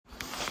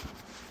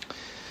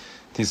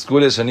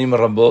Tizkule Shanim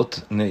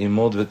Rabot,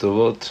 Neimot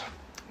Vetovot,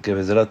 que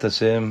Bezrat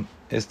Hashem,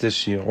 este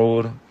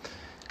shiur,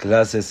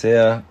 clase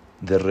sea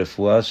de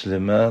Refua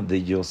Shelema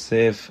de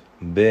Yosef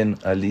ben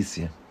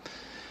Alicia.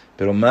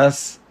 Pero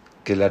más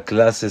que la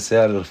clase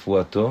sea el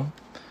Refuato,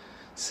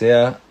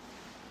 sea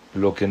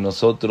lo que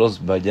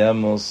nosotros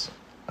vayamos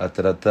a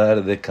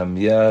tratar de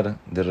cambiar,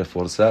 de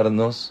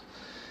reforzarnos,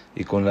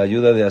 y con la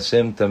ayuda de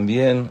Hashem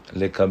también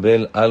le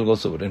cabel algo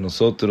sobre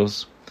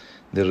nosotros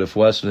de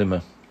Refua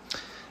Shelema.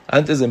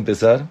 Antes de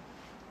empezar,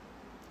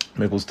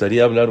 me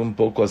gustaría hablar un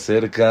poco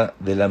acerca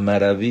de la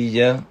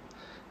maravilla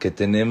que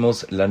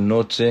tenemos la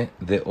noche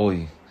de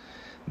hoy,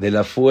 de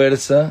la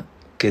fuerza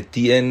que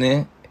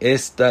tiene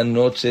esta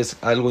noche. Es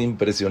algo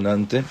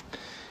impresionante.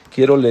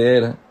 Quiero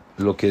leer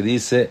lo que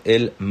dice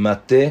el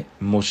Mate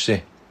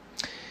Moshe.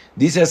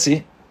 Dice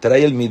así,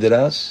 trae el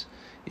Midrash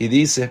y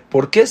dice,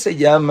 ¿por qué se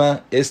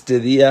llama este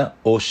día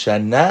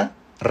Hoshana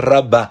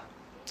Raba?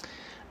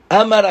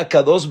 Amar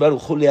Akadosh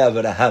Baruj Hu le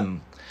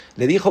Abraham.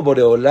 Le dijo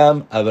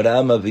Boreolam a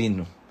Abraham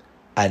vino,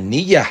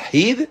 Ani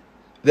Yahid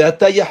ve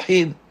ata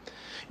Yahid.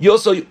 Yo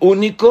soy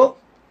único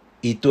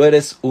y tú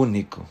eres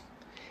único.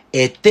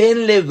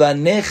 Eten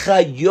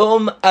levaneja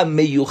yom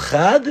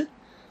ameyuchad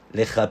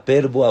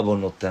lechaper bo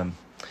abonotam.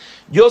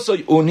 Yo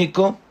soy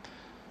único,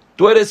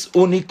 tú eres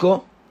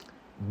único.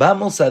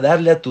 Vamos a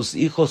darle a tus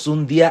hijos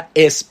un día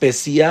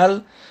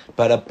especial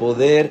para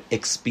poder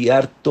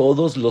expiar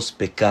todos los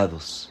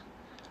pecados.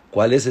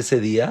 ¿Cuál es ese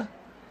día?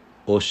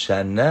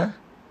 Hoshana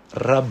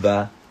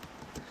Raba.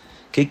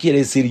 ¿Qué quiere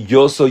decir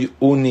yo soy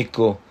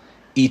único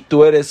y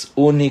tú eres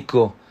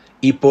único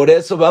y por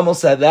eso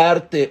vamos a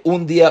darte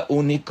un día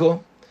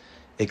único?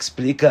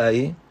 Explica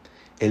ahí,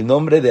 el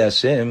nombre de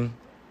Hashem,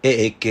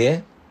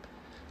 que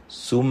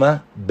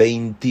suma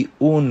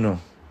 21.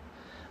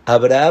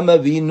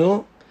 Abraham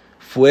vino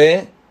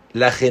fue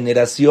la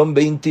generación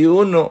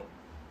 21.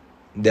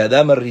 De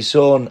Adam a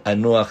Rishon a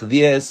Noach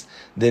 10,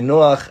 de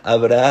Noach a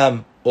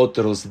Abraham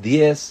otros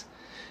 10.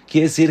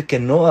 Quiere decir que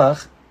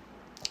Noach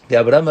de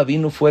Abraham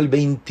vino fue el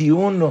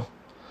 21.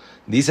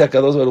 Dice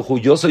Akadosh Baruj Hu,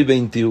 yo soy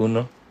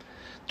 21,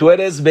 tú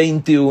eres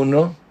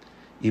 21,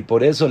 y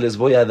por eso les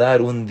voy a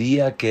dar un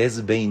día que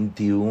es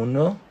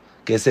 21,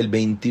 que es el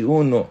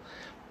 21.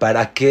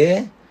 ¿Para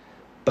qué?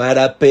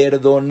 Para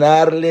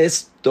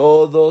perdonarles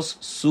todos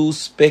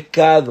sus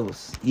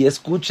pecados. Y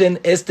escuchen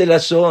este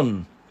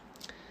lashon.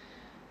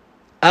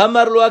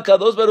 Amarlo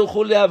Akadosh Baruj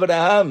Hu le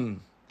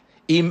Abraham,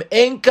 Im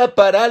en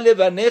kapará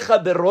levaneja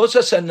de Rosh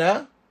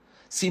Hashanah.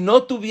 Si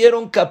no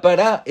tuvieron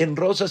capará en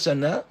Rosh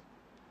Hashanah,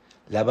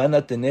 la van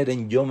a tener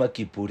en Yom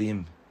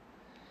Kippurim.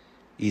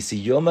 Y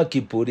si Yom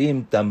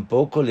Kippurim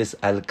tampoco les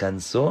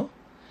alcanzó,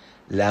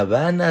 la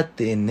van a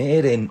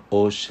tener en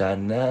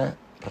Hoshana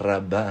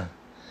Raba.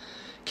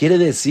 Quiere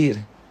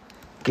decir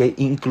que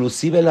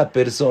inclusive la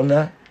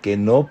persona que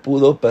no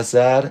pudo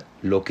pasar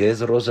lo que es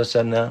Rosh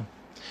Hashanah,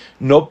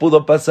 no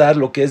pudo pasar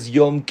lo que es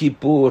Yom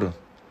Kippur,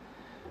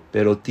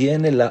 pero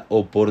tiene la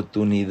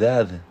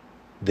oportunidad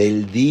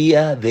del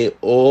día de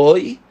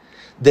hoy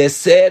de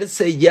ser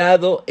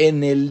sellado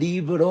en el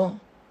libro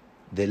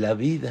de la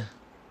vida.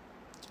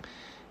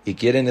 ¿Y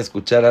quieren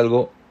escuchar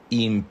algo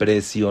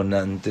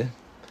impresionante?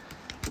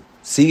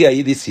 Sigue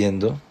ahí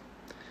diciendo,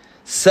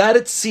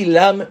 Sar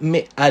Tzilam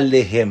me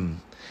alehem.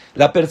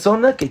 La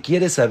persona que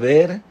quiere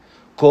saber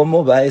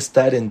cómo va a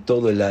estar en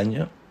todo el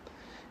año,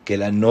 que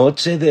la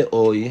noche de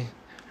hoy,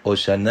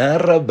 Hoshana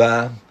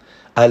Rabá,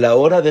 a la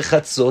hora de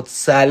Hatzot,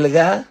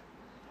 salga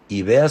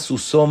y vea su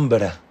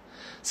sombra.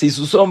 Si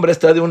su sombra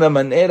está de una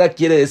manera,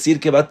 quiere decir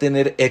que va a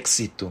tener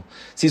éxito.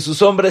 Si su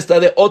sombra está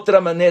de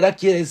otra manera,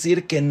 quiere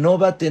decir que no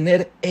va a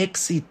tener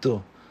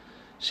éxito.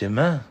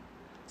 Shema,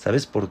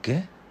 ¿sabes por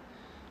qué?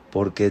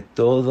 Porque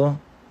todo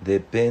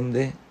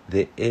depende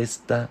de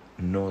esta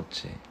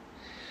noche.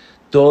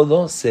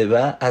 Todo se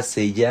va a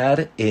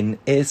sellar en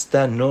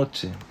esta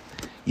noche.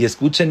 Y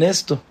escuchen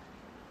esto.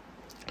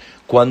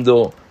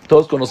 Cuando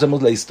todos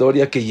conocemos la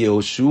historia que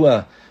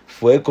Yehoshua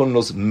fue con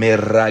los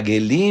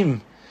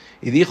Merragelim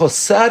y dijo,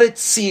 Sar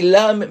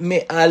Tzilam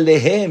me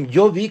alehem,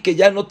 yo vi que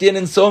ya no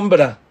tienen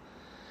sombra.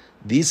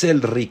 Dice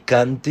el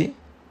Ricanti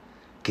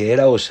que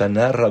era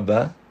Hoshana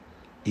Rabá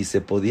y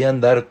se podían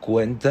dar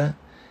cuenta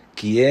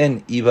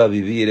quién iba a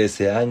vivir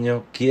ese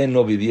año, quién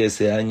no vivía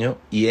ese año,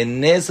 y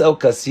en esa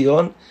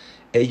ocasión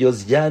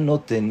ellos ya no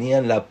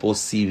tenían la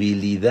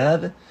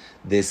posibilidad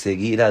de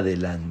seguir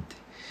adelante.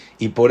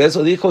 Y por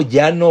eso dijo,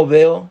 ya no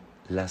veo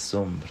la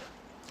sombra.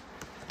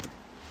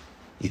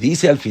 Y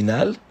dice al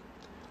final,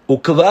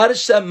 Ukvar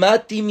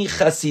shamati mi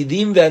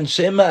hasidim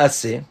ve'anshe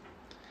ma'aseh.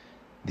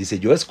 Dice,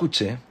 yo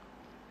escuché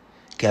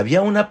que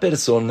había una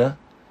persona,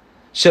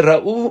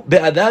 shera'u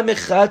be'adam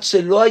echad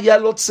shelo haya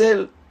lo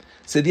tzel.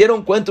 Se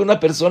dieron cuenta una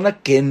persona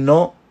que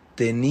no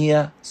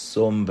tenía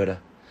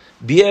sombra.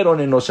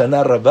 Vieron en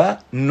Hoshana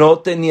Rabá, no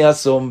tenía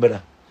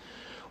sombra.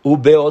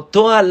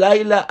 Ubeoto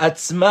alayla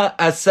atzma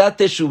asa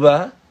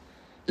teshuvah.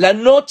 La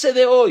noche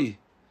de hoy,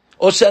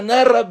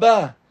 Hoshana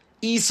Rabá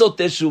hizo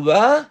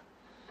teshuvah,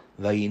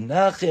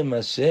 Vainachem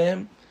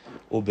Hashem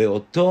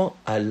Ubeoto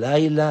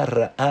alayla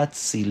ra'at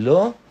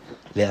silo,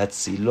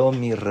 leatzilo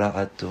mi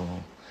ra'ato.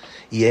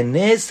 Y en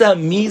esa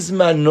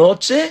misma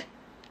noche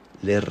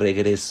le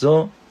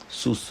regresó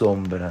su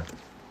sombra.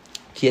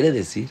 Quiere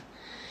decir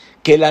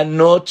que la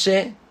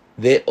noche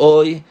de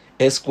hoy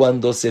es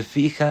cuando se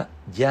fija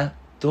ya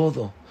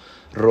todo.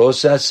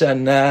 Rosh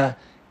Hashanah,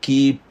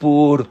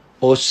 Kippur,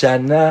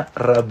 Hoshana,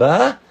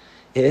 Raba,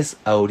 es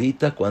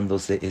ahorita cuando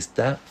se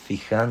está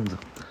fijando.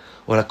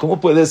 Ahora,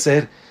 ¿cómo puede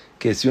ser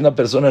que si una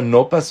persona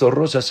no pasó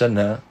Rosh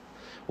Hashanah,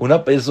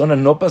 una persona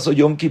no pasó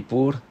Yom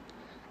Kippur,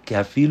 que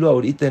afilo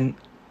ahorita en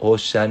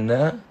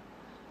Hoshana,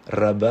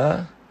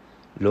 Raba,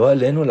 lo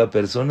aleno, la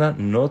persona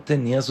no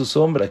tenía su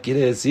sombra? Quiere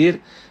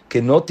decir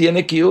que no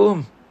tiene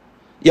Kiyum.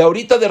 Y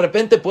ahorita de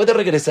repente puede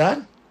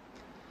regresar.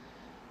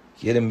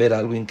 ¿Quieren ver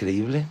algo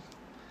increíble?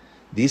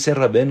 Dice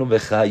Rabenu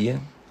Bejaye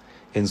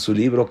en su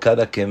libro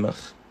Cada Kemach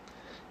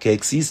que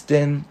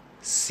existen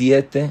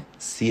 7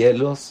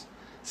 cielos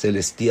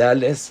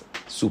celestiales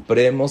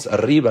supremos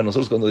arriba.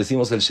 Nosotros cuando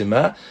decimos el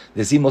Shema,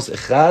 decimos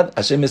Echad,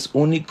 Hashem es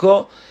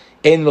único,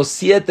 en los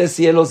 7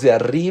 cielos de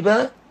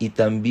arriba y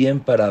también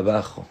para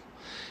abajo.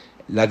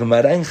 La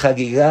Gemara en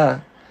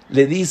Hagigá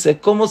le dice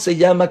cómo se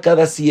llama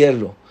cada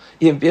cielo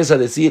y empieza a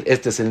decir,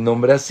 este es el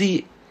nombre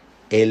así.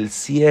 El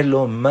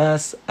cielo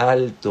más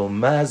alto,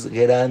 más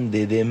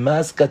grande, de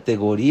más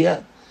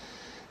categoría,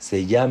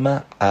 se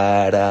llama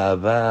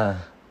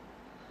Araba,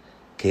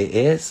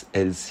 que es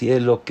el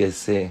cielo que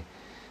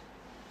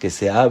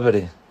se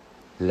abre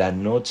la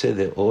noche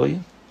de hoy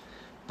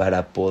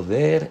para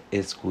poder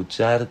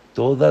escuchar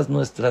todas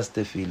nuestras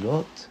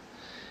tefilot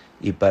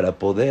y para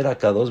poder a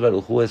Kadosh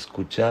Baruj Hu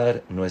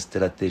escuchar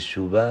nuestra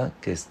teshuvá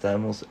que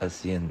estamos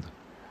haciendo.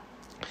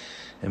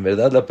 En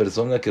verdad, la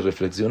persona que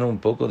reflexiona un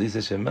poco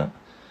dice Shema.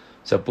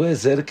 O sea, puede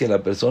ser que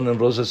la persona en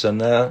Rosh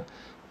Hashanah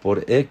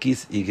por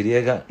X, Y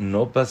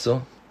no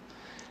pasó.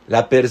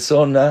 La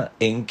persona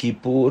en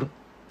Kippur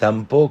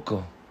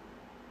tampoco.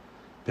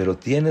 Pero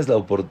tienes la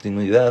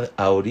oportunidad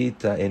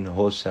ahorita en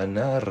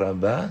Hoshana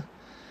Raba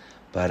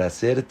para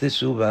hacer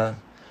teshuvá,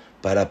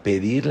 para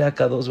pedirle a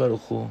Kadosh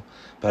Baruj Hu,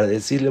 para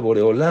decirle,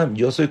 Boreolam,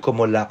 yo soy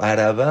como la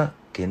Araba,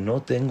 que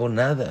no tengo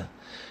nada.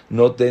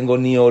 No tengo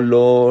ni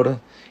olor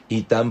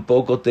y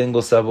tampoco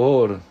tengo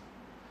sabor.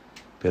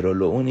 Pero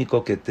lo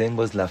único que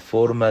tengo es la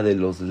forma de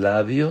los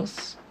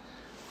labios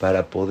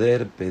para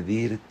poder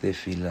pedir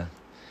tefilá.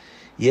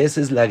 Y esa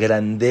es la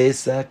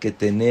grandeza que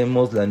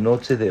tenemos la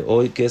noche de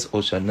hoy, que es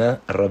Hoshana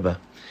Raba.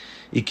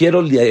 Y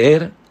quiero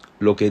leer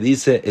lo que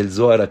dice el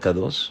Zohar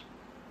HaKadosh.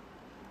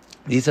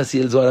 Dice así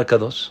el Zohar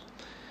HaKadosh,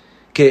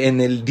 que en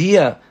el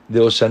día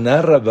de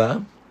Hoshana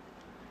Raba,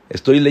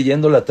 estoy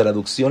leyendo la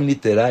traducción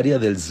literaria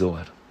del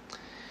Zohar.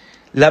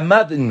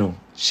 Lamadnu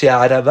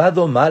she'araba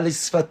doma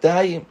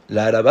le'sfatayim.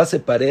 La araba se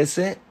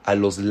parece a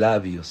los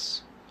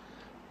labios.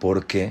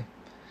 ¿Por qué?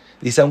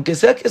 Dice, aunque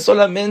sea que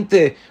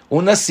solamente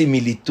una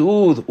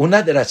similitud,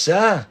 una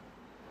drashá,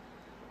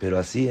 pero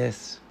así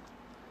es.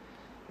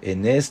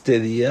 En este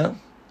día,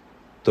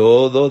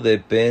 todo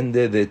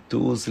depende de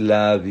tus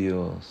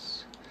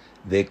labios,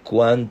 de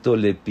cuánto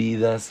le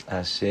pidas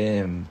a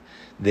Hashem,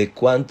 de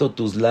cuánto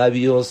tus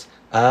labios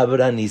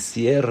abran y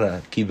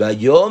cierran. Ki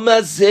bayom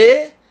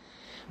hazeh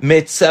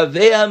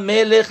metzaveh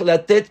hamelech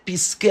latet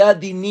piskei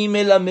adinim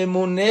el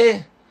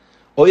hamemuneh.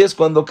 Hoy es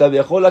cuando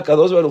Kaviahol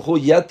HaKadosh Baruj Hu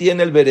ya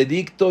tiene el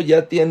veredicto,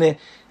 ya tiene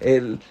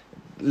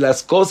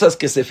las cosas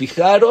que se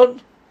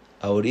fijaron.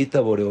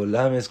 Ahorita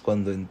Boreolam es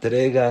cuando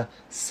entrega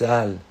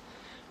sal.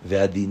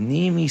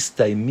 Ve'adinim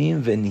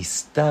istaimim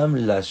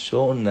venistam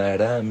lashon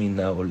hara min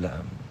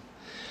haolam.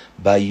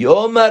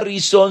 Bayom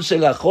harishon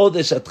shel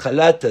hachodesh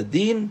atchalat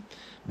hadin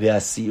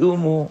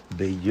ve'asiumu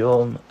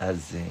beyom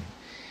hazeh.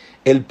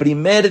 El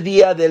primer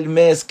día del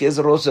mes, que es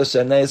Rosh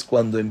Hashanah, es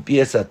cuando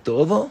empieza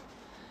todo.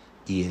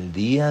 Y el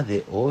día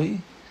de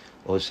hoy,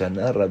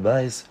 Hoshana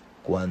Raba, es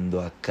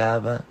cuando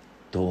acaba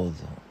todo.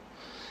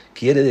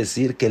 Quiere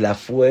decir que la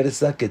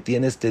fuerza que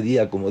tiene este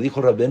día, como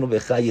dijo Rabenu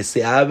Bejaye,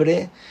 se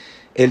abre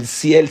el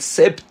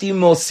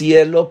séptimo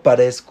cielo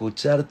para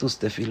escuchar tus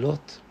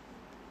tefilot.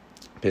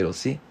 Pero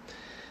sí,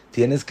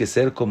 tienes que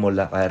ser como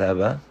la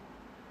Araba,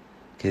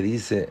 que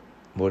dice,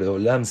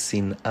 Boreolam,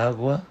 sin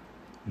agua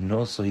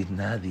no soy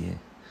nadie.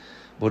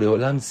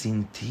 Boreolam,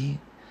 sin ti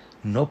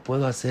no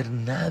puedo hacer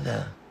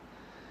nada.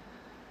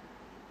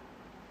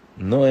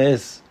 No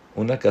es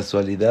una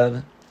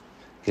casualidad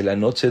que la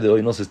noche de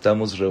hoy nos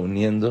estamos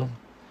reuniendo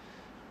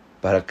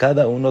para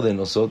cada uno de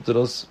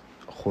nosotros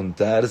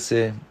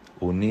juntarse,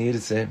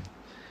 unirse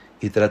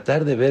y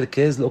tratar de ver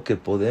qué es lo que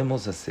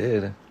podemos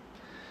hacer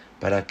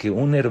para que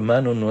un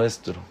hermano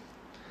nuestro,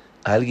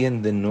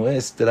 alguien de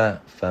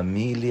nuestra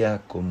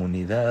familia,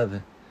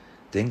 comunidad,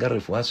 tenga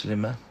Refua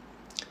Shelema.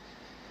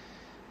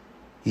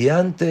 Y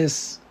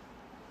antes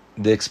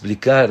de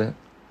explicar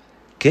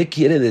qué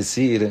quiere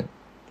decir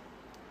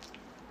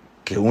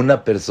que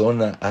una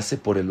persona hace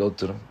por el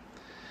otro,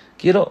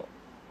 quiero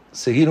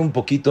seguir un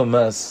poquito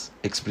más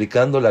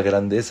explicando la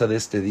grandeza de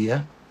este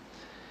día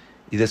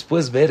y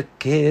después ver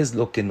qué es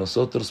lo que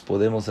nosotros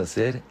podemos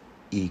hacer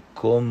y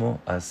cómo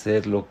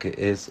hacer lo que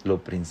es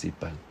lo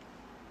principal.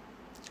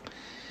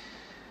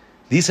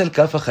 Dice el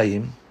Kaf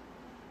HaChaim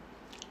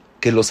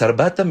que los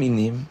Arbat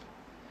Aminim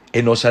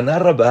en Hoshana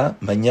Raba,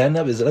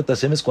 mañana Bezrat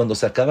Hashem, es cuando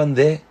se acaban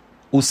de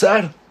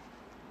usar.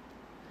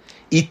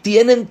 Y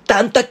tienen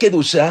tanta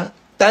Kedushá,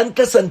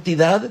 tanta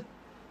santidad,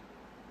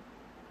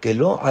 que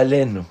lo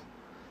aleno.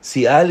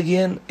 Si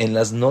alguien en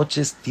las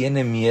noches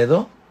tiene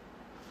miedo,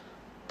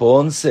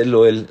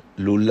 pónselo el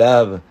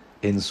lulav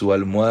en su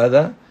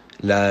almohada,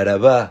 la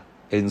arabá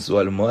en su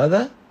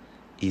almohada,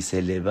 y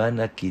se le van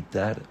a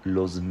quitar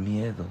los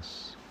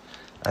miedos.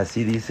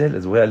 Así dice,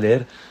 les voy a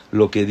leer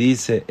lo que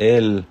dice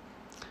el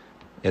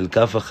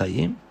Kaf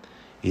HaChaim,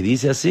 y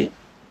dice así: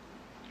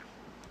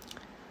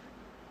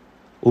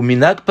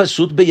 Uminak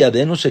pashut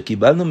beyadenu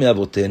shekibalnu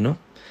meavotenu,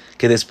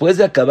 que después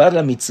de acabar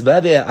la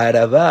mitzvah de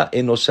Arabá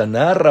en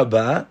Hoshana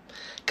Rabá,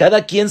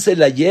 cada quien se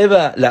la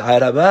lleva la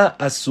Arabá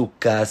a su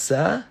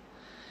casa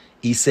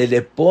y se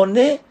le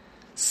pone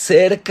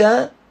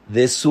cerca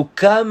de su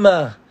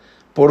cama.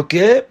 ¿Por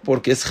qué?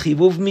 Porque es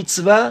Jibuv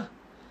Mitzvah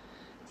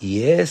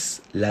y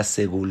es la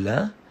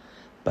segulá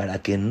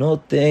para que no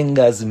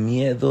tengas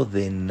miedo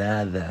de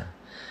nada.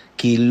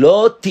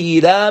 Kilo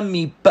tira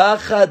mi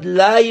pajad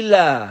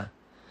laila.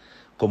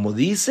 Como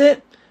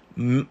dice,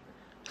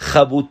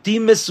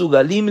 Jabutim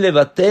mesugalim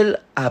levatel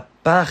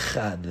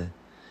apajad.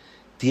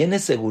 Tiene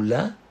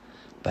segulá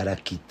para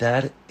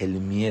quitar el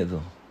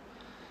miedo.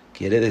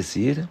 Quiere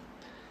decir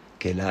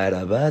que la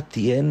Arabá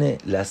tiene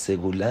la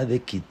segulá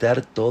de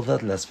quitar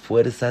todas las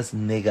fuerzas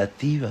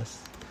negativas.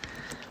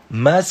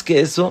 Más que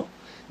eso,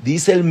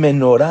 dice el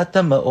Menorat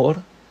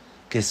Maor,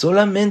 que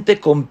solamente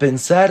con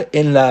pensar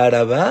en la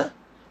Arabá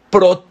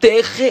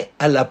protege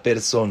a la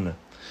persona.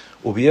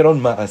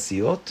 Hubieron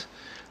ma'asiot,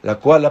 la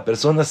cual la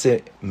persona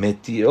se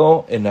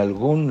metió en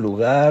algún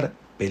lugar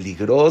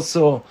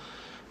peligroso,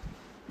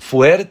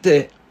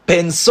 fuerte,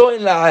 pensó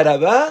en la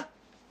Arabá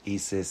y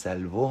se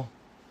salvó.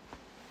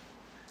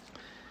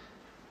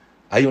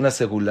 Hay una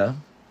segulá,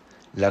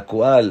 la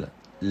cual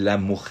la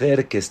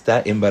mujer que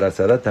está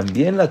embarazada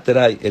también la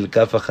trae el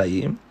Kaf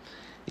HaChaim,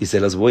 y se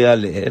las voy a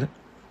leer.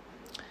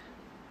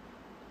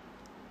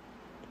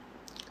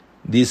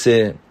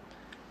 Dice,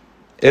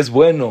 es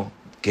bueno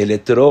que el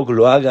etrog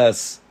lo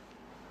hagas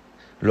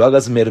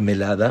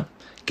mermelada,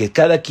 que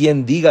cada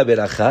quien diga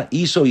verajá,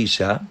 isho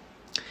isha,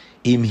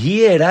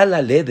 imhi era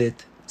la ledet,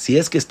 si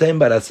es que está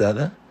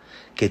embarazada,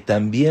 que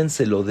también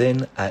se lo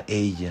den a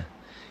ella.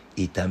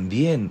 Y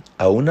también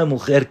a una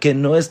mujer que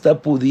no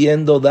está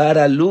pudiendo dar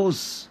a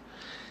luz.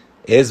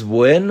 Es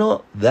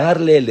bueno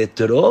darle el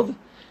etrog,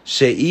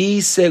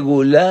 shei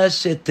segula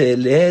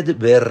sheteled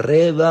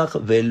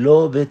berrebach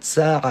velo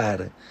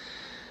betzar.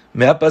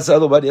 Me ha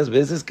pasado varias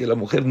veces que la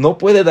mujer no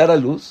puede dar a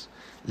luz,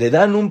 le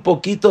dan un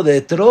poquito de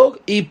etrog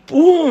y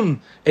 ¡pum!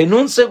 En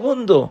un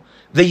segundo.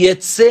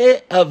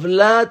 Veyetze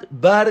avlad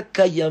bar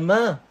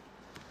kayamá.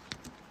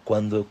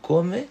 Cuando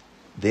come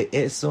de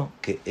eso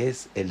que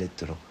es el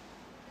etrog.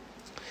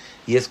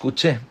 Y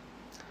escuché,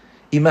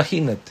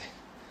 imagínate,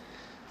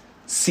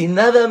 si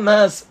nada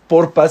más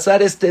por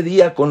pasar este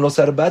día con los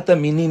Arbat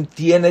Aminim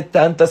tiene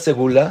tanta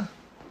segulá,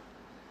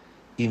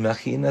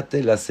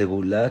 imagínate la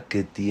segulá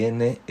que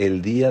tiene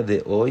el día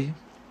de hoy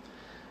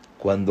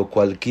cuando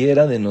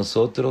cualquiera de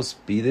nosotros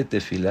pide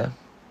tefilá,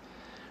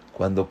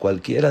 cuando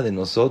cualquiera de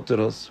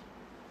nosotros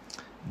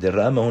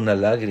derrama una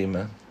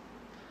lágrima,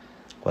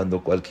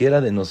 cuando cualquiera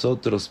de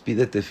nosotros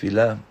pide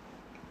tefilá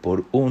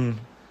por un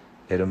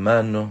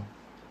hermano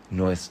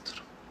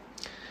nuestro.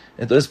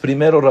 Entonces,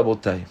 primero,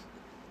 Rabotai,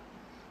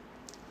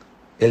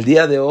 el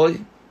día de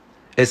hoy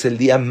es el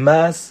día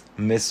más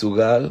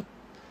mesugal,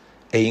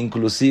 e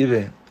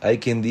inclusive hay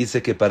quien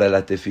dice que para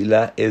la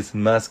tefilá es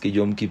más que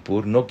Yom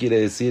Kippur. No quiere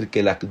decir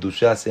que la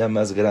Kedushá sea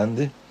más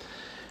grande,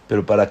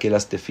 pero para que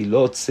las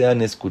tefilot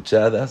sean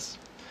escuchadas,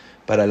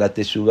 para la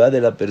teshuvá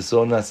de la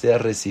persona sea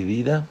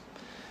recibida,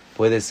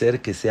 puede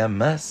ser que sea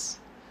más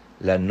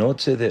la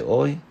noche de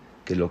hoy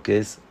que lo que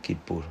es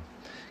Kippur.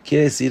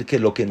 Quiere decir que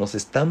lo que nos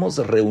estamos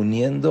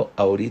reuniendo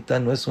ahorita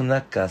no es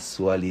una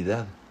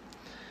casualidad,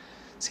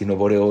 sino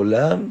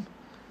Boreolam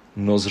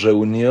nos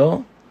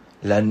reunió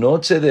la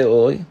noche de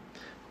hoy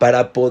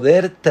para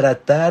poder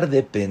tratar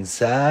de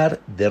pensar,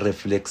 de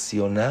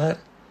reflexionar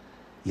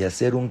y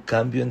hacer un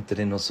cambio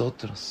entre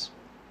nosotros.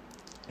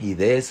 Y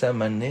de esa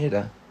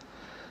manera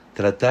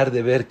tratar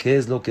de ver qué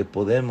es lo que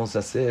podemos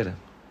hacer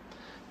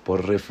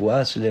por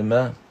Refua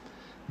Shelema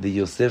de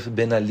Yosef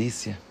ben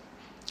Alicia.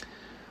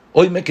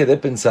 Hoy me quedé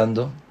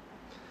pensando,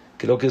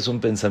 creo que es un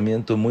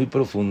pensamiento muy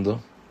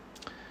profundo,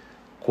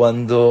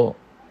 cuando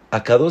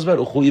Akadosh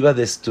Baruj Hu iba a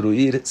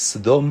destruir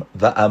Sodom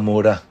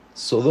Amorá,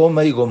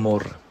 Sodoma y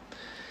Gomorra.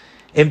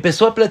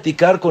 Empezó a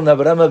platicar con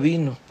Abraham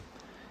vino,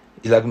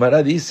 y la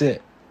Gemara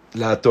dice,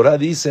 la Torah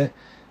dice,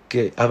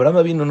 que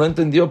Abraham vino no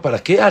entendió para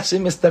qué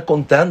Hashem me está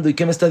contando y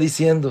qué me está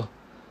diciendo.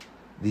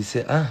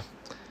 Dice,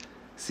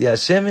 si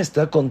Hashem me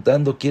está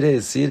contando, quiere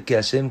decir que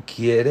Hashem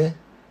quiere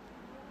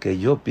que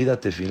yo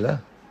pida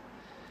tefilá.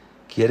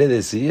 Quiere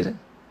decir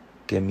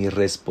que mi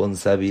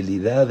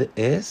responsabilidad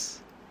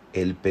es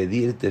el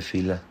pedir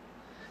tefila.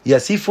 Y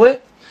así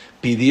fue.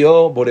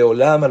 Pidió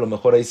Boreolam, a lo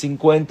mejor hay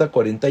 50,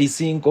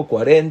 45,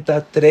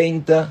 40,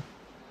 30.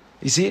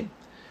 Y sí,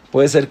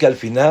 puede ser que al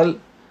final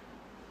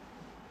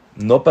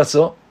no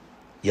pasó.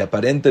 Y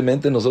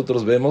aparentemente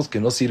nosotros vemos que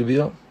no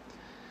sirvió.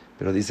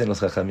 Pero dicen los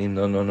jajamim,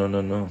 no.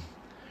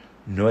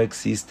 No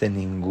existe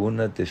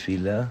ninguna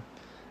tefila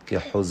que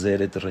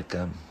Hoseret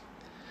Rekam.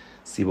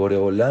 Si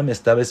Boreolam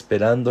estaba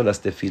esperando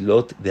las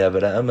tefilot de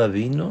Abraham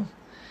vino,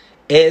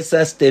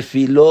 esas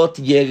tefilot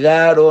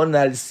llegaron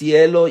al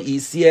cielo,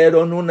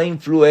 hicieron una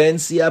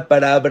influencia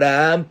para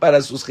Abraham,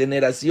 para sus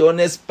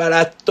generaciones,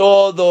 para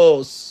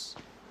todos.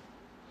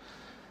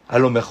 A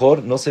lo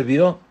mejor no se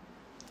vio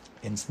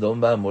en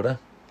Sdom Amorá.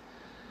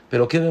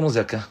 Pero ¿qué vemos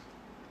de acá?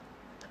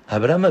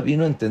 Abraham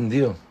vino,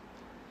 entendió.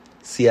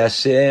 Si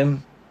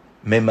Hashem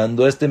me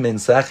mandó este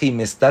mensaje y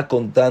me está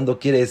contando,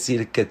 quiere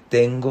decir que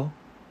tengo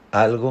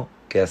algo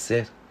que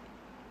hacer.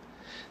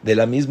 De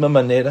la misma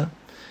manera,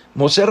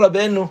 Moshe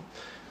Rabenu,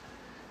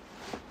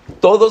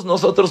 todos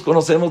nosotros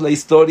conocemos la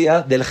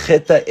historia del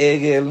Jeta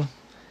Egel,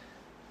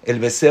 el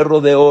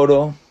becerro de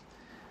oro.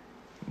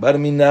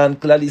 Barminan,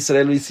 Klal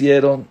Israel lo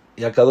hicieron,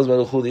 y Akadosh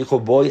Baruj Hu dijo,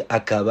 voy a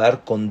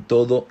acabar con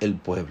todo el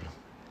pueblo.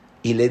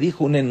 Y le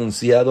dijo un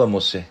enunciado a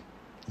Moshe,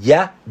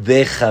 ya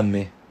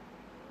déjame.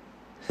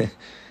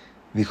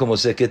 Dijo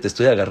Moshe, ¿qué? ¿Te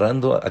estoy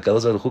agarrando?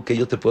 Akadosh Baruj Hu, ¿que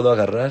yo te puedo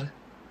agarrar?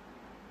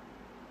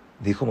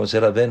 Dijo Moshe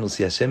Rabenu,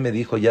 si Hashem me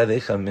dijo, ya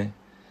déjame,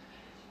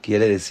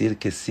 quiere decir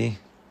que sí,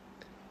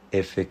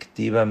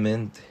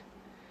 efectivamente,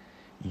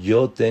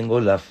 yo tengo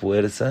la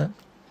fuerza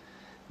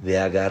de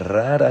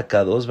agarrar a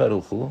Akadosh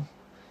Baruj Hu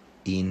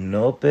y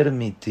no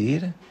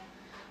permitir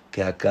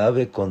que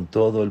acabe con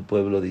todo el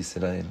pueblo de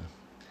Israel.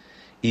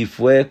 Y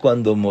fue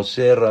cuando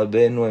Moshe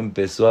Rabenu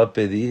empezó a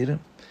pedir,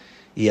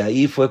 y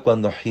ahí fue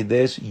cuando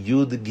Hidesh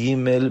Yud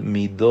Gimel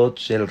Midot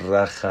Shel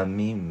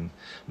Rachamim,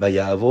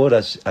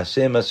 Vayavor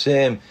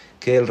Hashem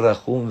Kel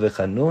Rachum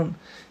Vejanun,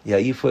 y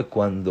ahí fue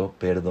cuando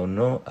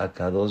perdonó a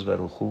Kadosh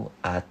Baruj Hu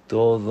a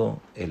todo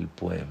el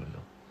pueblo.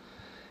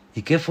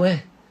 ¿Y qué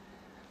fue?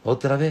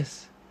 Otra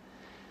vez.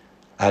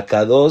 A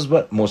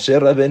Moshe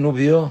Rabenu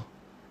vio,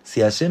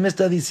 si Hashem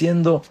está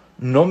diciendo,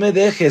 no me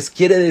dejes,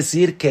 quiere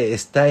decir que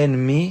está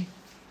en mí.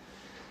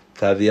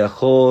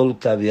 Kaviahol,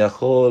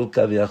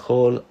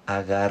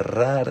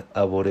 agarrar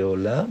a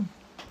Boreolam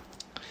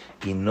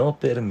y no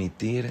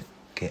permitir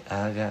que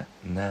haga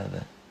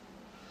nada.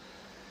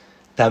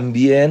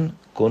 También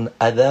con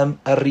Adam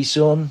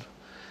Arishon,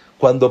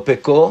 cuando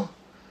pecó,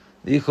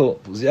 dijo,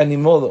 pues ya ni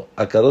modo,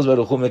 Akadosh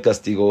Baruj Hu me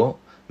castigó,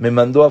 me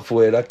mandó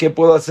afuera, ¿qué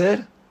puedo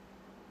hacer?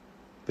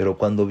 Pero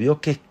cuando vio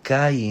que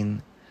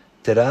Caín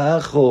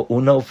trajo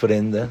una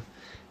ofrenda,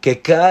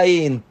 que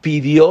Caín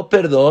pidió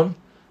perdón,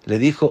 le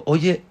dijo,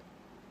 oye,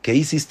 ¿qué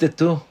hiciste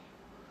tú?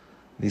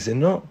 Dice,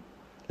 no,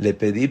 le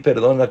pedí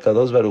perdón a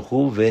Kadosh Baruj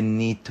Hu,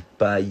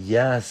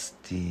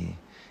 venitpayasti,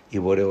 y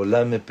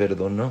Boreolam me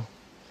perdonó.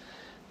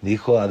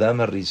 Dijo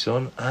Adam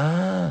Arishon,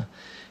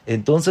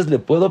 entonces le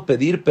puedo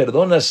pedir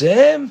perdón a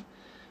Hashem.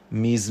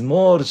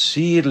 Mismor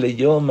shir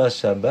leyom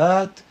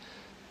Shabbat,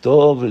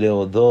 tov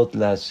leodot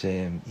la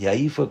Hashem. Y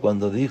ahí fue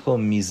cuando dijo,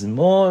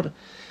 Mismor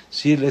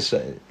shir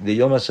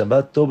leyom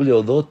Shabbat, tov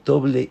leodot,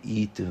 tov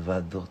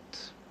leitvadot.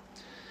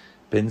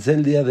 Pensé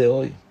el día de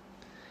hoy,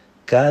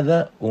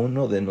 cada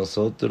uno de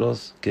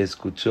nosotros que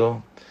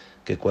escuchó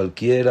que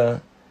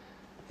cualquiera,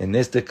 en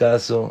este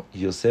caso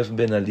Yosef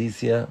ben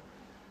Alicia,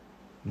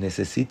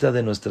 necesita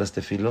de nuestras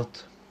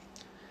tefilot,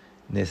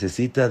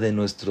 necesita de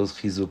nuestros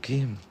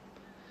jizukim.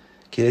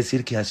 Quiere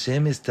decir que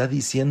Hashem está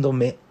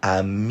diciéndome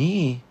a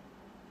mí,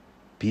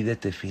 pide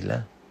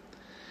tefilá.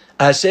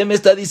 Hashem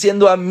está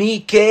diciendo a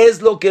mí qué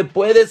es lo que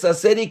puedes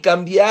hacer y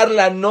cambiar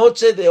la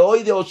noche de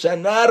hoy de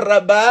Hoshana,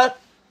 Raba,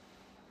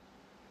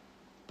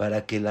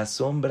 para que la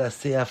sombra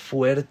sea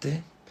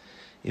fuerte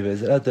y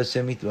Bezrat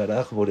Hashem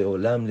Itbaraj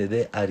Boreolam le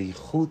dé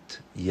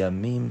Arihut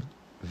Yamim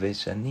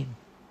Veshanim.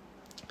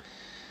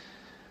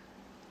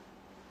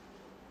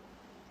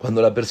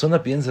 Cuando la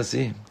persona piensa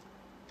así,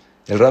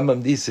 el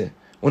Rambam dice,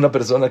 una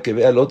persona que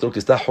ve al otro que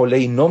está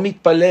jolei no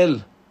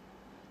mitpalel,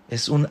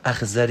 es un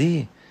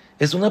achzari,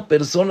 es una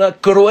persona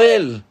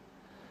cruel,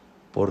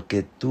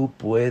 porque tú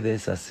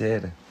puedes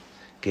hacer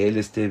que él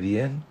esté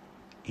bien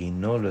y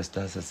no lo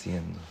estás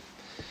haciendo.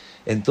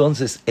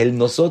 Entonces, el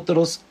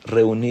nosotros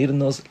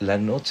reunirnos la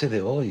noche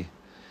de hoy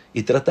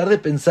y tratar de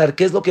pensar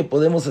qué es lo que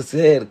podemos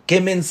hacer,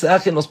 qué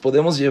mensaje nos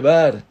podemos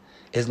llevar,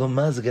 es lo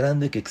más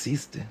grande que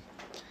existe.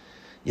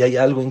 Y hay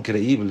algo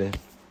increíble.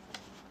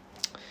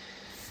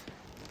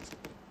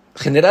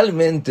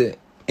 Generalmente,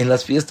 en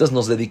las fiestas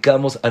nos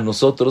dedicamos a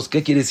nosotros.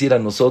 ¿Qué quiere decir a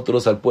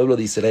nosotros, al pueblo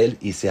de Israel?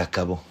 Y se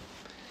acabó.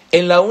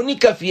 En la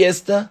única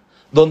fiesta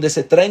donde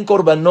se traen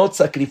korbanot,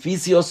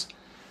 sacrificios,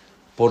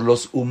 por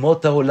los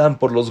umot haolam,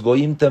 por los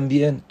goim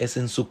también, es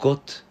en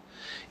Sukkot.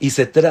 Y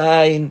se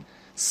traen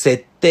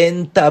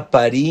 70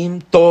 parim,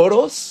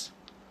 toros,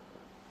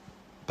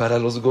 para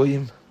los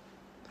goim.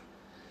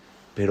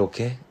 ¿Pero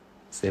qué?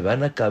 Se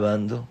van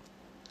acabando,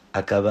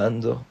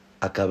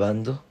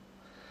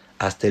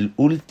 hasta el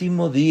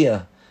último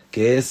día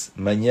que es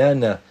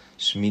mañana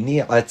Shmini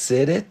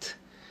Atzeret,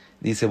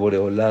 dice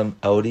Boreolam,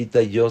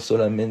 ahorita yo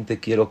solamente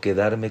quiero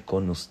quedarme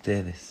con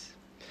ustedes.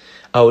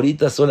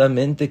 Ahorita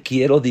solamente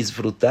quiero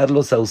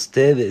disfrutarlos a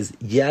ustedes.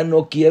 Ya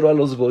no quiero a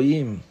los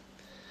goyim.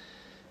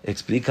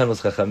 Explican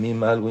los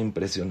jajamim algo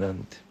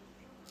impresionante.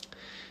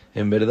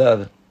 En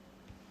verdad,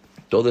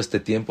 todo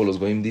este tiempo los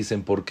goyim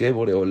dicen, ¿por qué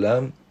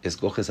Boreolam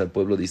escoges al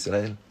pueblo de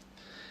Israel?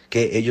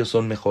 ¿Que ellos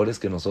son mejores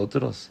que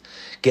nosotros?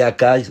 ¿Que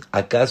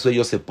acaso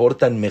ellos se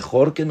portan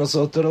mejor que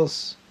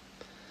nosotros?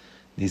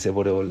 Dice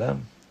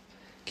Boreolam,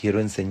 quiero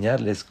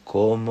enseñarles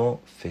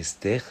cómo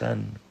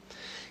festejan.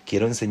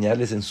 Quiero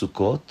enseñarles en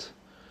Sukkot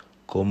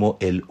cómo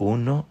el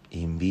uno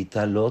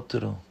invita al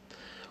otro,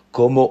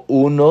 cómo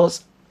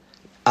unos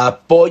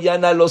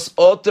apoyan a los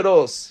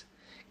otros.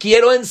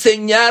 Quiero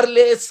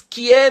enseñarles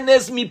quién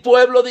es mi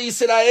pueblo de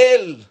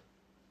Israel.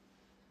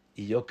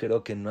 Y yo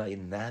creo que no hay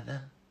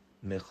nada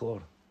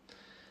mejor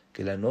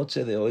que la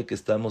noche de hoy que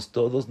estamos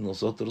todos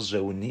nosotros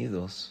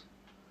reunidos.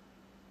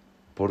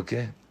 ¿Por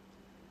qué?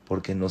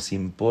 Porque nos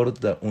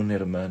importa un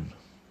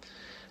hermano.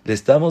 Le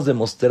estamos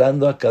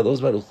demostrando a Kadosh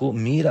Baruj Hu,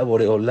 mira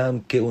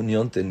Boreolam, qué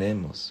unión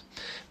tenemos.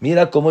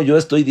 Mira cómo yo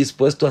estoy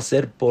dispuesto a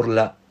hacer por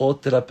la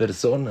otra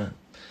persona.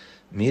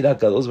 Mira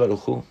Kadosh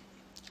Baruj Hu,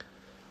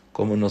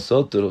 como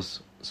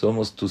nosotros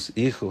somos tus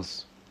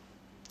hijos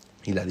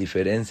y la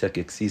diferencia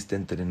que existe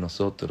entre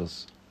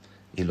nosotros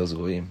y los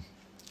goyim.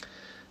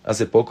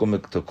 Hace poco me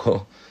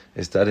tocó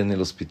estar en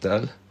el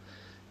hospital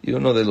y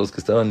uno de los que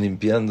estaban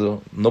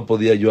limpiando, no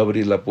podía yo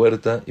abrir la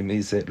puerta y me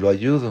dice, lo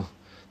ayudo.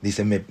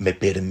 Dice, ¿me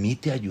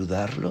permite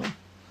ayudarlo?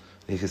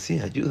 Le dije, sí,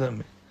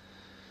 ayúdame.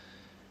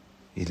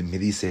 Y me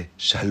dice,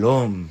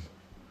 Shalom.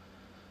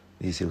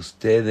 Dice,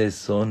 ustedes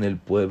son el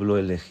pueblo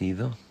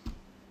elegido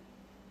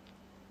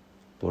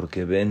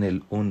porque ven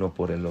el uno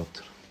por el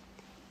otro.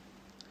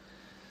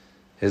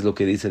 Es lo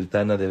que dice el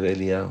Tana de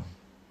Belial.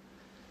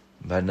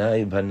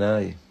 Banai,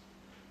 Banai,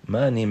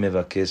 mani me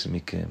vakesh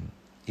mikem.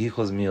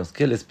 Hijos míos,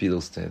 ¿qué les pido a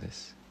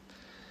ustedes?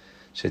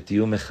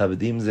 Shetiu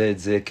mechabdim ze et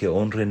ze, que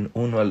honren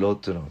uno al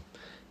otro,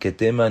 que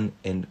teman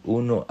en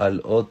uno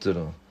al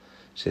otro.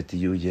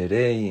 Shetiu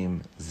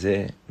yereim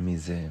ze mi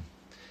ze.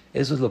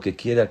 Eso es lo que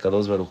quiere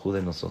Akadosh Baruj Hu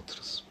de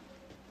nosotros.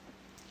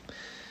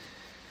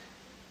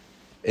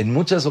 En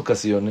muchas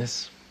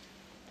ocasiones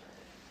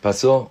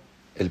pasó,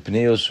 el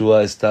Pnei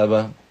Yoshua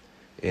estaba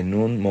en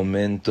un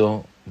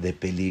momento de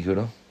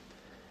peligro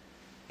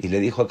y le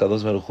dijo a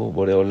Akadosh Baruj Hu,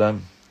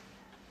 Boreolam,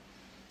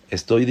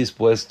 estoy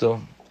dispuesto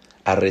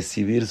a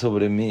recibir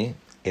sobre mí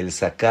el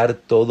sacar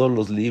todos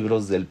los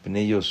libros del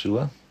Pnei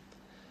Yoshua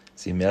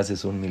si me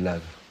haces un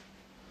milagro.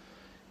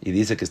 Y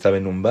dice que estaba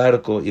en un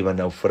barco, iba a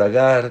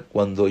naufragar.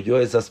 Cuando oyó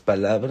esas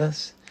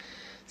palabras,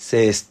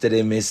 se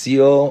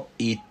estremeció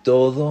y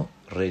todo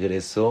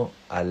regresó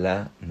a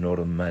la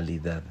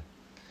normalidad.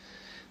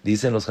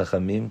 Dicen los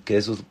jajamim que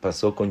eso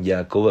pasó con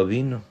Jacob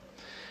Avinu.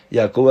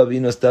 Jacob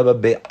Avinu estaba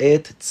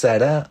be'et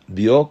tzara,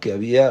 vio que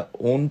había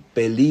un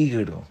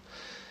peligro.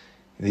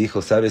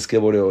 Dijo, ¿sabes qué,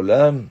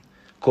 Boreolam?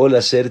 Kol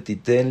asher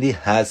titenli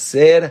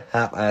haser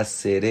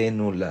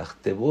haaserenu lach.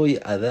 Te voy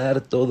a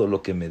dar todo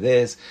lo que me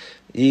des.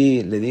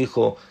 Y le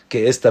dijo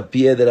que esta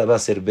piedra va a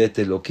ser Bet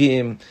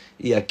Elohim.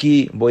 Y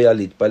aquí voy a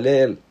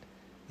litpalel.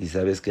 ¿Y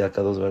sabes qué,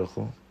 Akadosh Baruj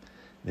Hu?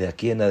 De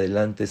aquí en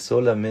adelante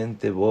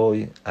solamente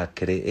voy a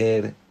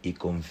creer y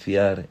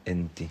confiar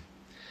en ti.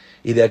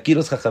 Y de aquí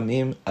los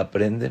jajamim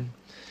aprenden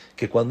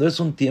que cuando es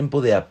un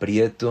tiempo de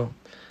aprieto,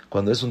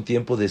 cuando es un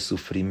tiempo de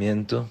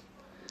sufrimiento,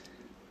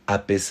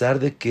 a pesar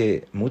de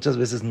que muchas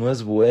veces no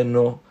es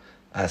bueno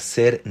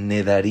hacer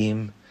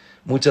nedarim,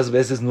 muchas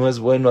veces no es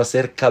bueno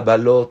hacer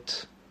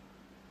kabbalot,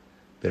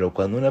 pero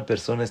cuando una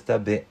persona está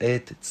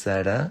be'et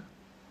tzara,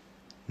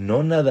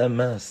 no nada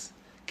más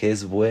que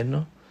es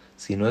bueno,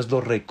 sino es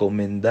lo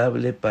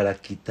recomendable para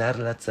quitar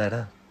la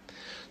tzara.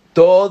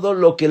 Todo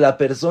lo que la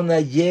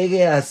persona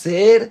llegue a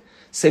hacer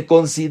se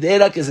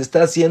considera que se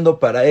está haciendo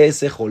para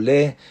ese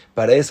jolé,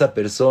 para esa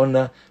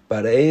persona,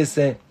 para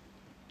ese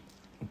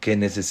que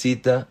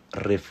necesita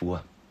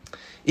Refua.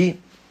 Y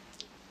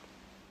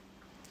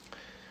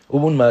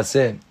hubo un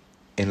maaseh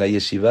en la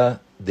yeshiva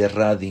de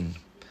Radin,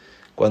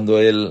 cuando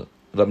el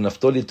Rab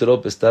Naftali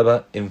Trop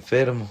estaba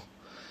enfermo,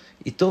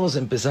 y todos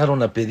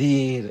empezaron a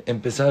pedir,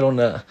 empezaron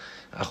a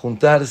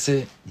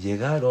juntarse,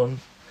 llegaron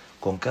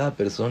con cada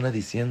persona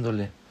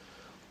diciéndole,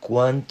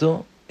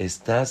 ¿cuánto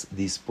estás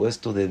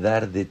dispuesto de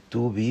dar de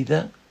tu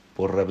vida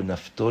por Rab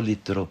Naftali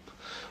Trop?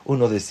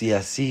 Uno decía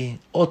así,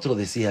 otro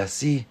decía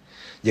así.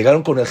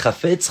 Llegaron con el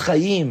Jafetz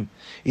Haim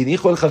y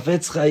dijo el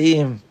Jafetz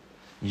Haim,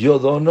 yo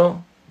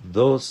dono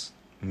 2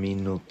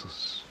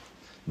 minutos.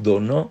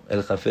 Donó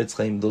el Jafetz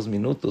Haim 2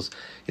 minutos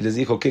y les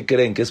dijo, ¿qué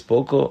creen? ¿Que es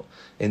poco?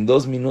 En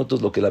 2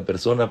 minutos lo que la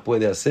persona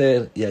puede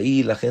hacer. Y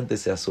ahí la gente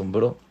se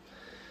asombró.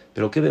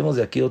 Pero ¿qué vemos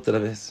de aquí otra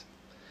vez?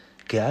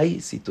 Que hay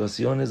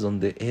situaciones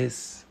donde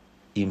es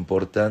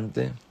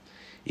importante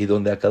y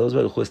donde Akadosh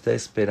Baruj Hu está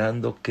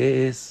esperando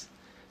qué es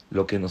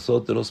lo que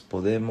nosotros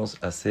podemos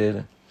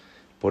hacer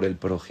por el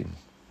prójimo.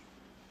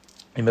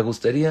 Y me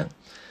gustaría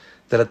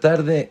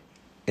tratar de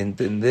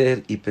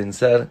entender y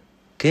pensar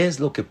qué es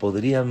lo que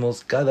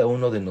podríamos cada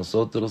uno de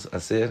nosotros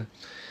hacer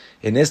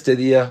en este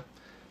día,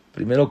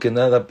 primero que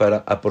nada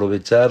para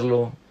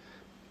aprovecharlo,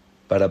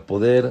 para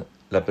poder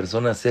la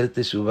persona hacer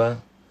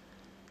teshuvá,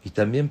 y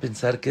también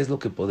pensar qué es lo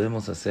que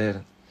podemos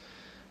hacer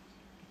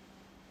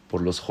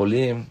por los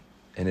jolim,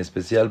 en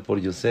especial por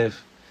Yosef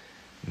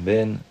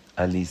ben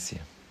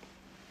Alicia.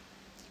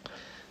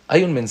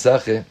 Hay un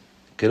mensaje,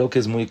 creo que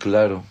es muy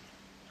claro.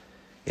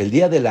 El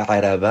día de la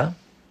Raba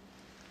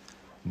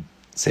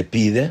se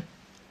pide,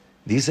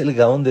 dice el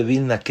Gaón de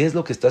Vilna, ¿qué es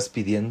lo que estás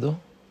pidiendo?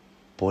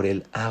 Por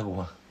el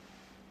agua.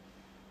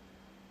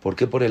 ¿Por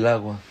qué por el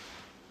agua?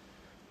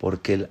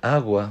 Porque el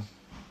agua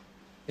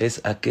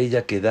es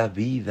aquella que da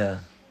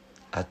vida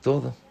a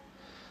todo.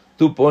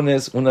 Tú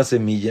pones una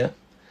semilla,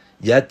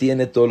 ya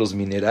tiene todos los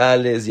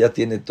minerales, ya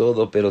tiene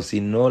todo, pero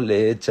si no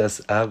le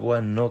echas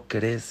agua, no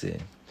crece.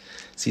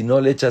 Si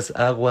no le echas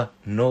agua,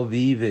 no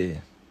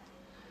vive.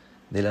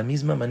 De la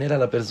misma manera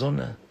la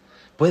persona.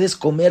 Puedes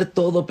comer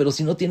todo, pero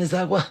si no tienes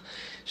agua,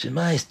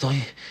 Shema,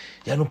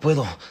 ya no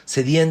puedo,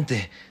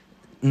 sediente,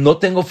 no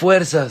tengo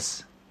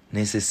fuerzas,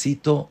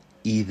 necesito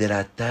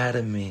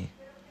hidratarme.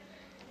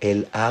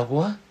 El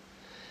agua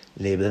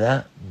le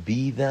da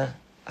vida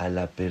a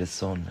la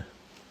persona.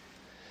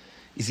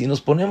 Y si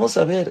nos ponemos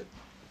a ver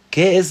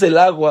qué es el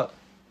agua,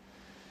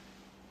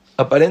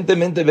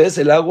 aparentemente ves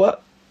el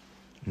agua,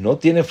 no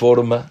tiene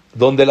forma.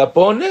 Donde la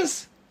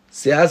pones,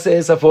 se hace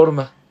esa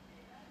forma.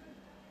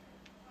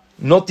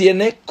 No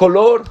tiene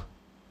color,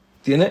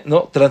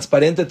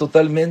 transparente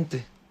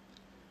totalmente.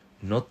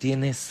 No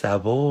tiene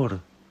sabor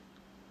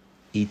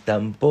y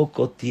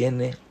tampoco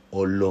tiene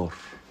olor.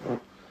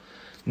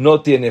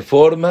 No tiene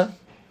forma,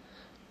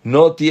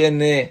 no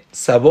tiene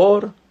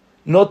sabor,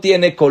 no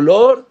tiene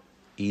color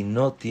y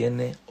no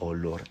tiene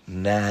olor.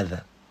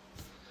 Nada.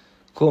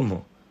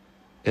 ¿Cómo?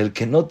 El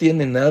que no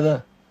tiene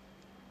nada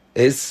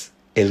es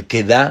el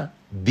que da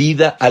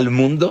vida al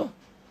mundo.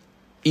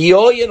 Y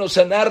hoy en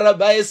Hoshana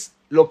Raba es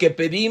lo que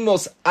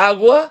pedimos,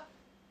 agua.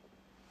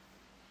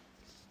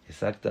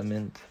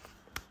 Exactamente.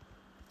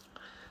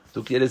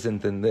 ¿Tú quieres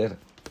entender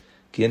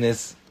quién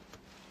es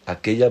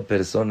aquella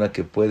persona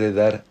que puede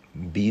dar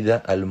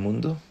vida al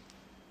mundo?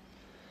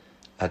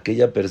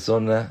 Aquella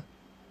persona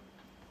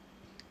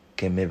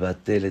que me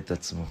batele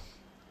tatzmo,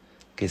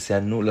 que se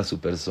anula su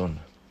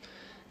persona,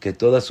 que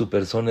toda su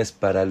persona es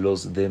para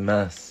los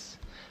demás,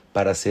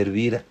 para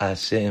servir a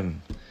Hashem.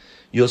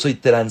 Yo soy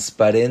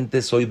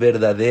transparente, soy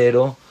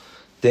verdadero,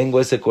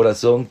 tengo ese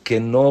corazón que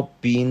no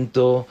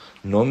pinto,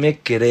 no me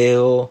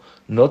creo,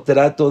 no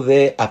trato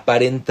de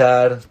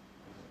aparentar.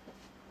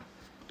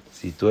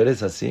 Si tú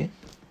eres así,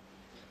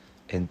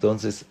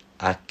 entonces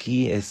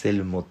aquí es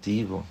el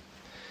motivo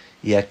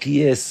y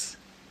aquí es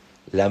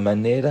la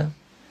manera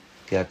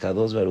que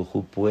Akadosh Baruj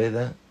Hu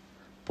pueda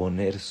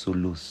poner su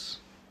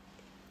luz.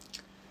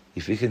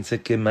 Y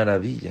fíjense qué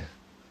maravilla.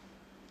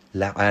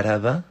 La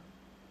Araba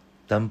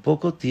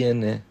tampoco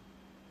tiene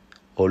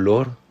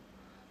olor,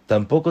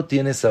 tampoco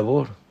tiene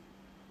sabor.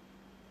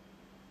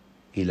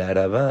 Y la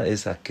Araba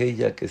es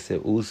aquella que se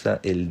usa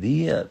el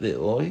día de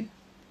hoy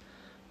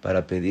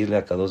para pedirle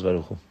a Kadosh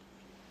Baruj Hu.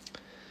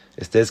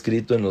 Está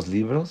escrito en los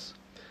libros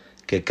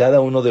que cada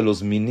uno de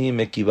los minim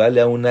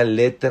equivale a una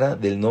letra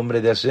del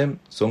nombre de Hashem.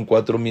 Son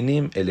 4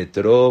 minim: el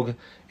etrog,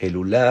 el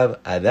ulav,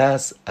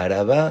 hadas,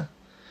 araba.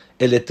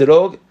 El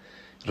etrog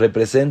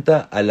representa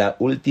a la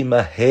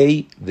última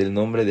hei del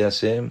nombre de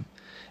Hashem.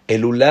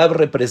 El ulav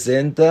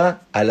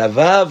representa a la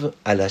vav,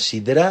 a la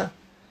shidra.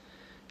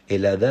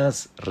 El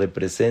hadas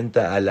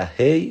representa a la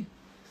hei.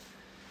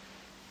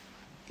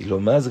 Y lo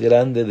más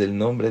grande del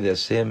nombre de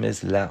Hashem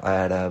es la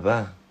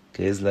araba,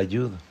 que es la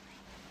yud.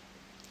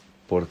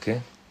 ¿Por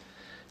qué?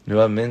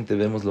 Nuevamente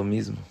vemos lo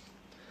mismo.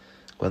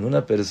 Cuando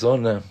una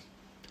persona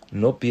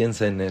no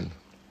piensa en él,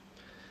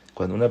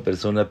 cuando una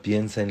persona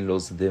piensa en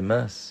los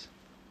demás,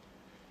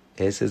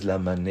 esa es la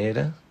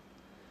manera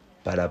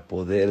para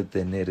poder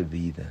tener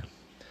vida.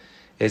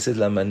 Esa es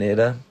la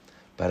manera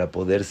para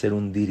poder ser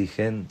un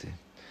dirigente.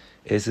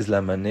 Esa es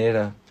la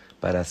manera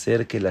para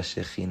hacer que la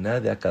Shejinah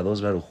de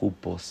Akadosh Baruj Hu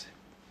pose.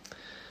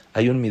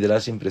 Hay un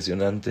midrash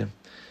impresionante,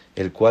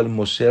 el cual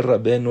Moshe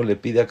Rabenu le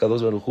pide a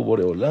Akadosh Baruj Hu: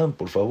 Boreolam,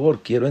 por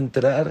favor, quiero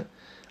entrar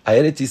a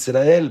Eretz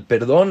Israel,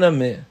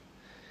 perdóname.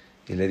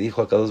 Y le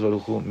dijo a Akadosh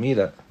Baruj Hu: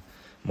 mira,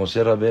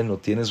 Moshe Rabenu,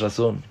 tienes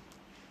razón,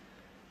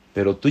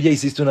 pero tú ya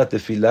hiciste una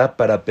tefilá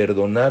para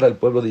perdonar al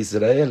pueblo de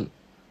Israel.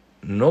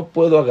 No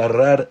puedo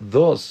agarrar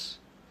 2.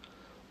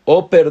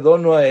 O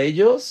perdono a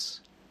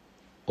ellos,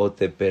 o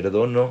te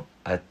perdono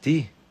a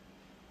ti.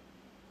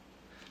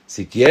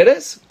 Si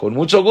quieres, con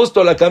mucho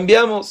gusto la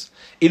cambiamos.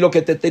 Y lo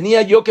que te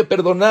tenía yo que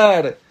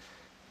perdonar,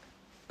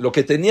 lo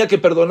que tenía que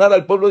perdonar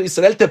al pueblo de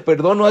Israel, te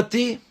perdono a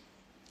ti.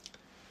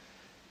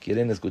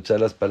 ¿Quieren escuchar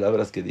las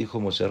palabras que dijo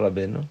Moshe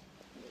Rabenu?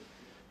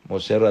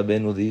 Moshe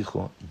Rabenu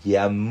dijo: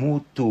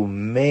 Yamutu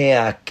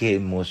mea que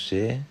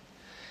Moshe,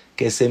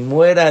 que se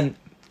mueran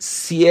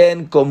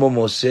 100 como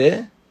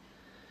Moshe,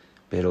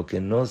 pero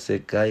que no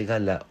se caiga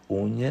la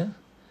uña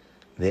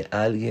de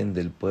alguien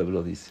del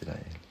pueblo de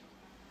Israel.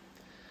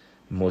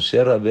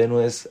 Moshe Rabenu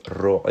es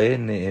Roe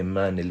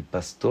Neeman, el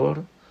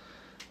pastor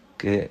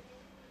que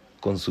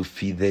con su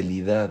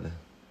fidelidad,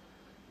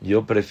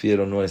 yo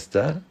prefiero no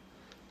estar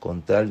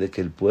con tal de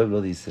que el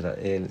pueblo de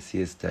Israel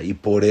sí está. Y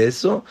por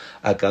eso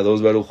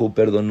Akadosh Baruj Hu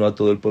perdonó a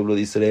todo el pueblo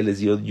de Israel,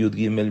 es Yod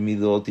Gimel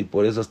Midot, y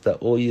por eso hasta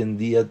hoy en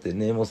día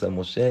tenemos a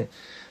Moshe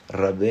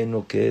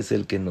Rabenu, que es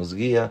el que nos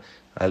guía.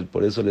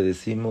 Por eso le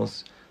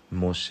decimos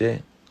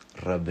Moshe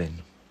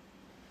Rabenu.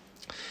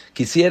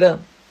 Quisiera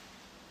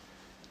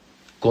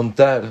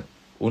contar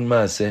un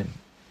maase,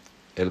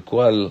 el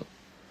cual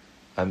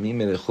a mí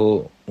me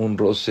dejó un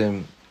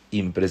roshem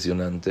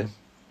impresionante.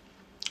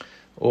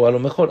 O a lo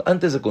mejor,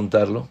 antes de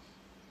contarlo,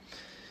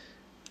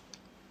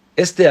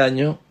 este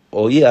año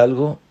oí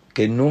algo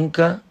que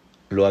nunca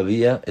lo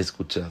había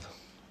escuchado.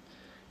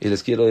 Y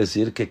les quiero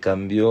decir que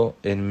cambió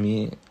en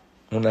mí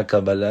una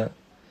Kabbalah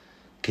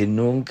que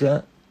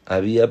nunca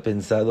había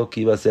pensado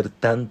que iba a ser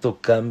tanto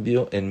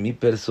cambio en mi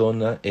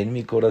persona, en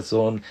mi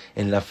corazón,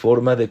 en la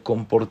forma de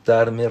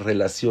comportarme,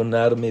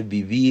 relacionarme,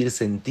 vivir,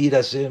 sentir a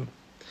Hashem.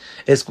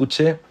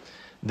 Escuché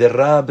de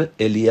Rab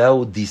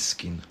Eliyahu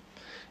Diskin,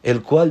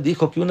 el cual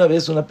dijo que una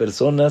vez una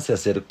persona se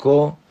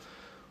acercó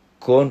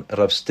con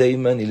Rab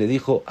Steinman y le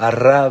dijo a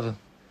Rab,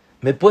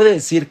 ¿me puede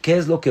decir qué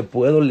es lo que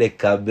puedo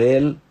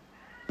lekabel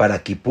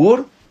para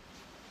Kippur?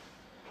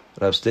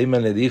 Rab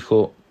Steinman le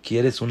dijo,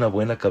 ¿quieres una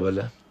buena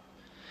Kabbalah?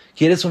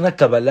 ¿Quieres una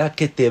Kabbalah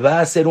que te va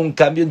a hacer un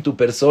cambio en tu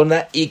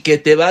persona y que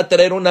te va a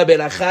traer una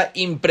verajá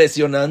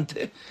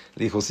impresionante?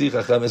 Le dijo, sí,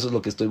 jajam, eso es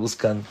lo que estoy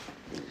buscando.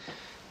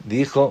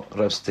 Dijo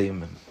Rab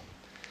Steinman,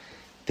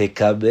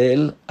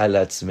 Tekabel al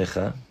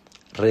atzmeja,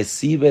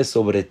 recibe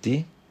sobre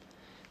ti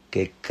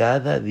que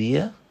cada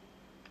día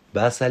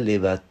vas a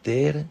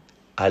levater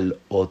al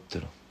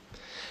otro.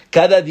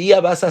 Cada día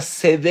vas a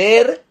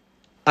ceder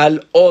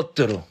al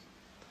otro.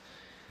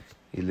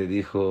 Y le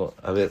dijo,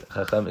 a ver,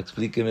 jajam,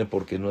 explíqueme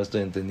porque no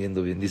estoy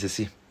entendiendo bien. Dice,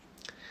 sí.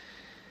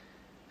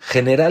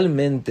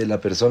 Generalmente la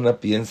persona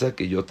piensa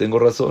que yo tengo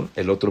razón,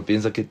 el otro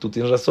piensa que tú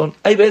tienes razón.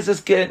 Hay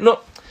veces que no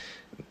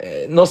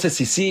sé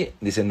si sí.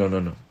 Dice,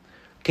 no.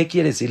 ¿Qué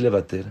quiere decir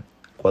levater?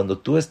 Cuando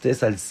tú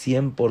estés al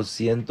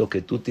 100%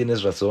 que tú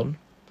tienes razón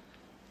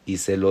y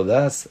se lo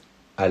das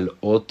al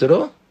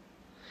otro,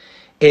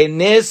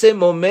 en ese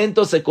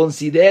momento se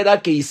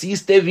considera que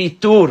hiciste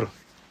vitur.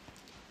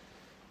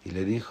 Y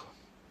le dijo,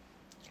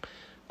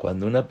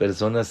 cuando una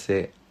persona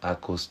se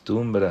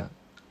acostumbra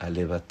a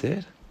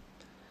levater,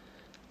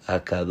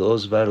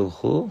 Akadosh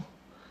Baruj Hu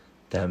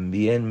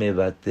también me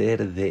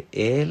bater de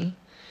él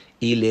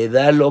y le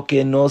da lo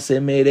que no se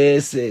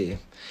merece,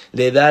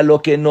 le da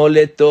lo que no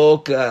le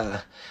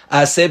toca,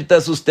 acepta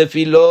sus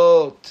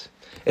tefilot.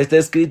 Está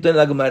escrito en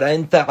la Gemara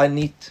en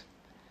Ta'anit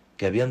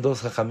que habían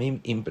dos jajamim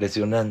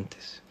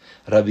impresionantes,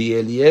 Rabbi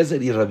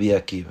Eliezer y Rabbi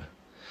Akiva.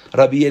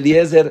 Rabbi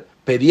Eliezer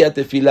pedía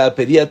tefilá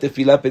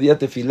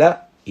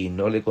y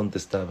no le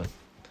contestaban.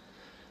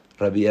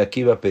 Rabbi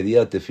Akiva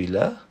pedía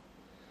tefilá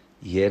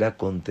y era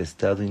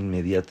contestado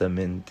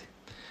inmediatamente.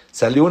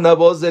 Salió una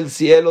voz del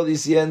cielo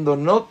diciendo,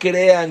 no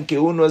crean que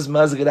uno es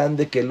más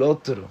grande que el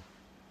otro.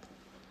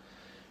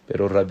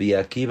 Pero Rabbi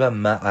Akiva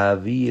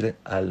ma'avir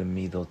al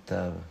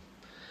midotav.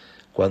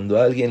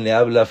 Cuando alguien le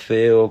habla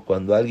feo,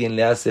 cuando alguien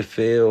le hace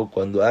feo,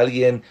 cuando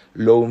alguien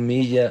lo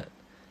humilla,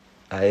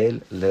 a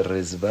él le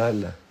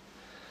resbala.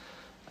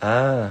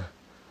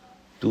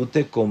 ¿Tú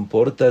te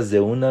comportas de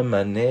una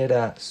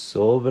manera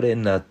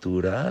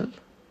sobrenatural?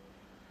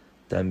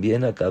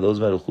 También Akadosh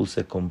Baruj Hu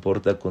se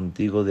comporta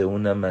contigo de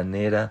una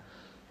manera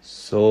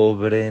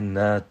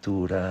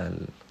sobrenatural.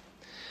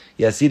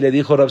 Y así le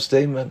dijo Rab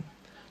Steinman,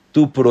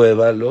 tú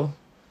pruébalo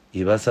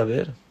y vas a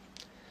ver.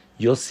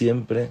 Yo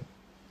siempre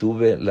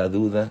tuve la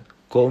duda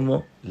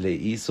cómo le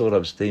hizo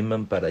Rab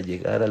Steinman para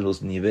llegar a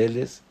los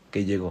niveles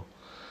que llegó.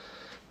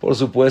 Por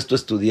supuesto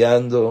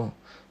estudiando,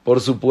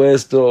 por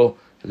supuesto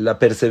la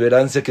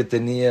perseverancia que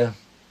tenía.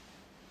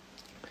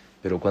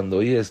 Pero cuando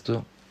oí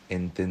esto,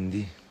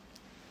 entendí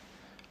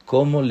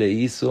cómo le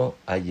hizo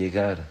a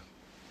llegar.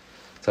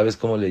 ¿Sabes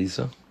cómo le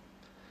hizo?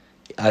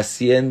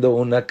 Haciendo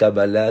una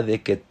Kabbalah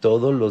de que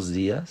todos los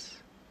días,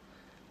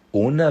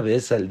 una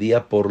vez al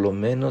día por lo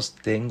menos,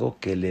 tengo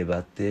que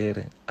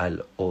levater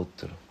al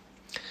otro.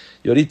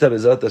 Y ahorita,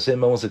 Bezrat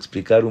Hashem, vamos a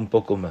explicar un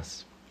poco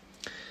más.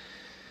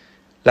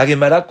 La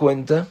Gemara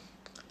cuenta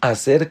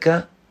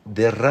acerca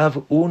de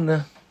Rab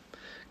Una,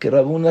 que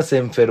Rab Una se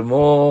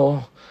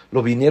enfermó,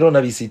 lo vinieron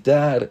a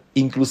visitar,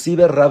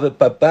 inclusive Rab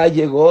Papá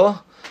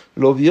llegó,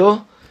 lo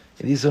vio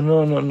y dijo,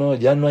 no,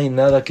 ya no hay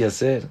nada que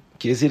hacer.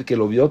 Quiere decir que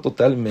lo vio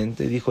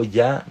totalmente y dijo,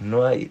 ya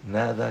no hay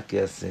nada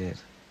que hacer.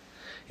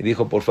 Y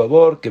dijo, por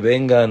favor, que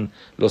vengan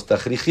los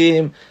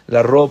tajrijim,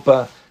 la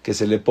ropa que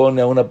se le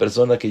pone a una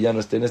persona que ya no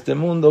esté en este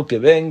mundo, que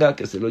venga,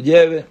 que se lo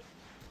lleve.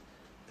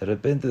 De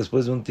repente,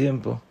 después de un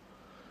tiempo,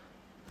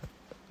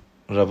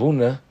 Rab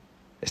Una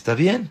está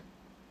bien.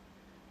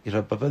 Y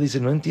Rab Papá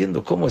dice, no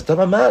entiendo, ¿cómo?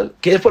 Estaba mal.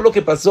 ¿Qué fue lo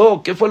que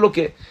pasó? ¿Qué fue lo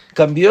que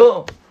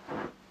cambió?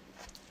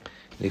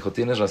 Le dijo,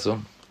 tienes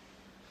razón.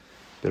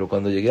 Pero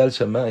cuando llegué al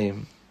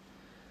Shamayim,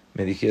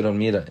 me dijeron,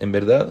 mira, en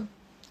verdad,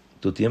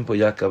 tu tiempo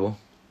ya acabó.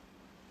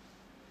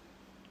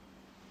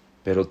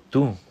 Pero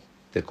tú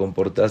te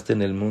comportaste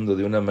en el mundo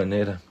de una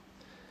manera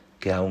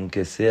que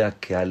aunque sea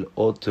que al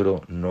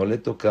otro no le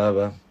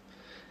tocaba,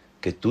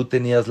 que tú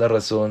tenías la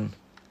razón,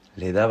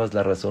 le dabas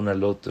la razón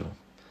al otro.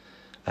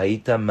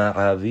 Aita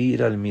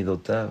ma'avir al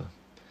midotav.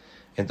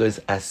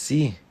 Entonces,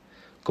 así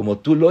como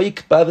tú lo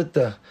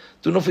ikpavta,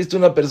 tú no fuiste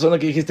una persona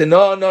que dijiste,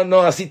 no,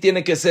 así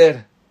tiene que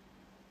ser.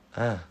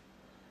 Ah,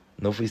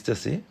 ¿no fuiste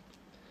así?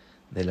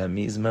 De la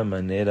misma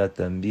manera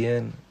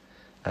también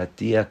a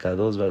ti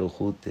Akadosh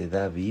Baruj Hu te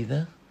da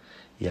vida,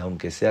 y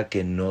aunque sea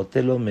que no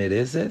te lo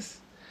mereces,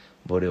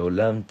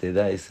 Boreolam te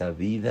da esa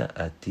vida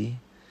a ti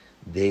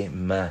de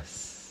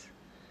más.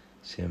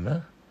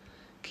 Shema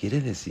quiere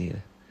decir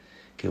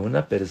que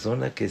una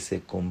persona que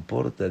se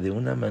comporta de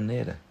una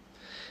manera,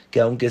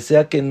 que aunque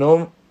sea que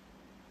no,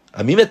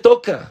 a mí me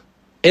toca,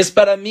 es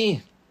para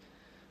mí,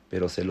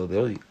 pero se lo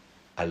doy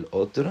al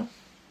otro,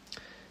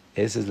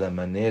 esa es la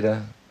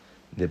manera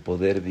de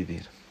poder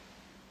vivir.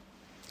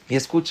 Y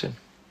escuchen,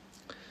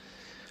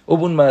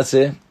 hubo un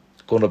maase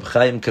con Rab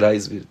Chaim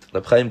Kreiswirt.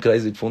 Rab Chaim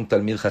Kreiswirt fue un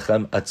Talmid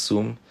Jajam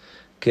Atzum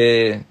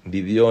que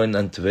vivió en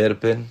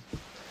Antwerpen,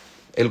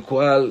 el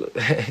cual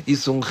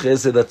hizo un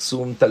Gesed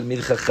Atzum,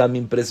 Talmid Jajam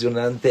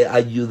impresionante,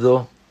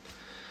 ayudó.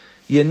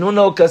 Y en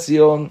una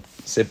ocasión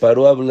se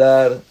paró a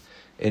hablar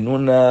en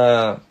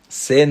una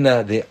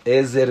cena de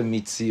Ezer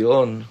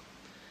Mitzion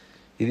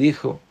y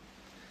dijo,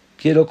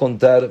 quiero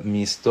contar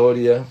mi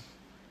historia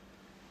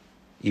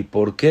y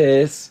por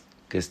qué es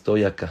que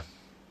estoy acá.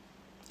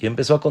 Y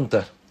empezó a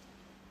contar.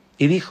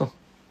 Y dijo,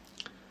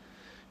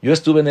 yo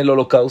estuve en el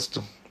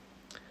Holocausto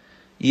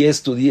y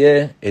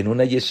estudié en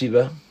una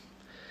yeshiva.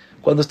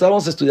 Cuando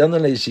estábamos estudiando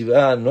en la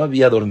yeshiva no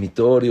había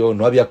dormitorio,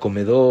 no había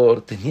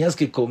comedor, tenías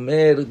que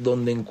comer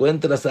donde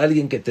encuentras a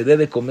alguien que te dé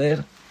de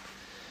comer.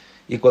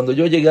 Y cuando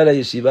yo llegué a la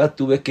yeshiva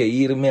tuve que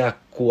irme a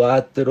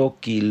 4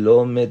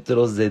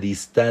 kilómetros de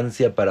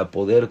distancia para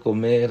poder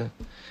comer,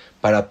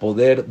 para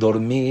poder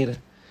dormir.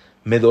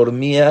 Me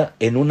dormía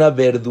en una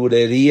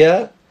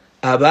verdurería,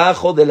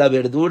 abajo de la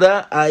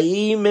verdura,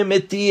 ahí me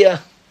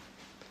metía.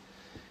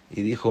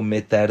 Y dijo,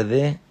 me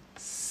tardé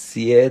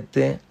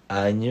 7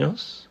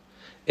 años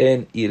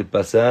en ir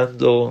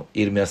pasando,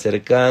 irme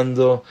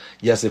acercando,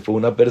 ya se fue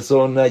una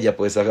persona, ya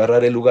puedes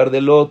agarrar el lugar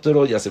del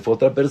otro, ya se fue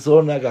otra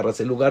persona,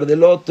 agarras el lugar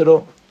del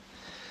otro.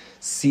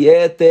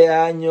 7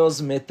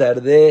 años me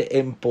tardé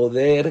en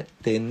poder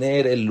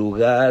tener el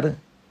lugar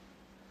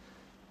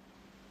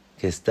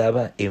que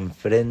estaba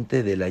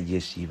enfrente de la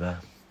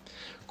yeshiva.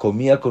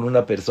 Comía con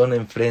una persona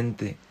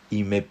enfrente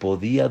y me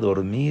podía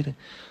dormir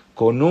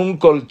con un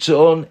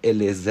colchón,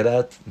 el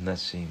Ezrat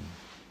Nashim.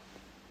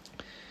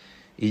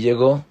 Y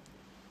llegó,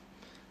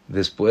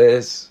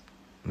 después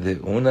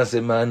de 1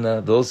 semana,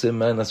 2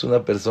 semanas,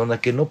 una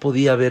persona que no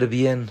podía ver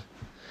bien,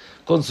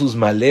 con sus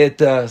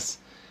maletas,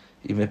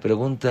 y me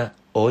pregunta,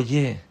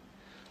 oye,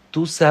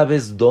 ¿tú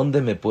sabes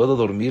dónde me puedo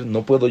dormir?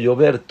 No puedo yo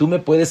ver, ¿tú me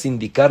puedes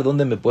indicar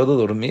dónde me puedo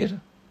dormir?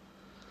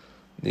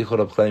 Dijo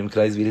Rab Chaim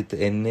Kreiswirt,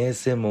 en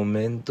ese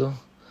momento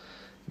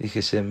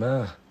dije,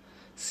 Shema,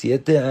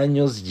 7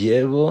 años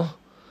llevo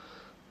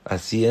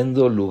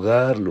haciendo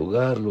lugar.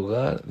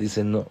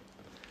 Dice, no,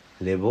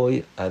 le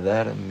voy a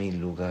dar mi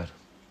lugar.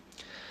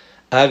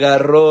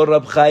 Agarró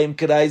Rab Chaim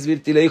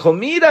Kreiswirt y le dijo,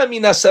 mira,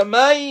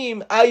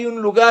 Minashamayim, hay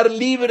un lugar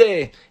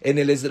libre en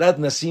el Ezrat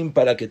Nashim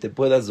para que te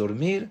puedas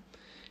dormir.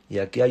 Y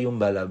aquí hay un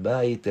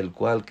balabait, el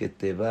cual que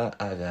te va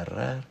a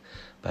agarrar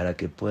para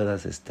que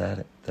puedas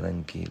estar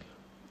tranquilo.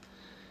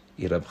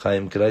 Y Rab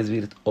Chaim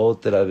Kreiswirt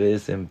otra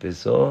vez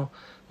empezó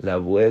la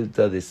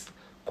vuelta de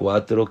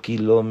 4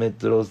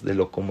 kilómetros de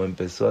lo como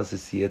empezó hace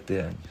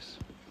 7 años.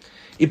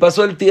 Y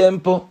pasó el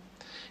tiempo.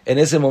 En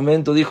ese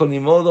momento dijo, ni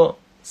modo,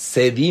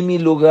 cedí mi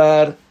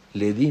lugar,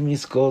 le di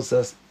mis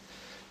cosas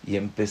y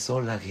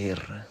empezó la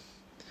guerra.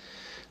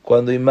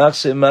 Cuando Imach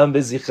Shemam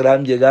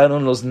Bezichram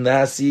llegaron los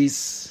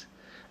nazis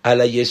a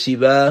la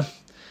yeshiva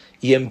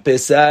y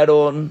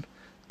empezaron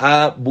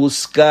a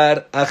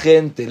buscar a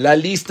gente, la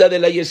lista de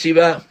la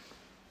yeshiva.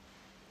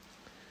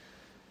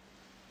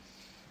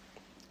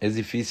 Es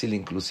difícil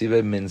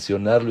inclusive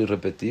mencionarlo y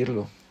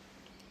repetirlo,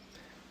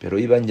 pero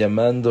iban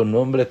llamando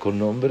nombre con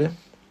nombre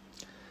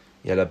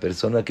y a la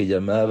persona que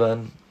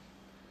llamaban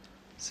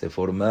se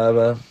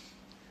formaba,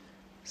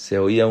 se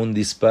oía un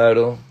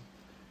disparo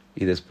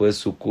y después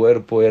su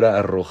cuerpo era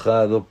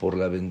arrojado por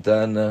la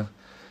ventana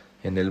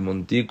en el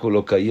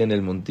montículo, caía en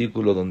el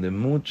montículo donde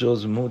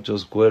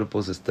muchos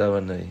cuerpos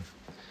estaban ahí.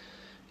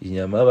 Y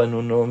llamaban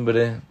un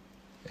nombre,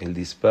 el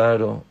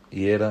disparo,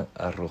 y era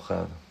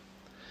arrojado.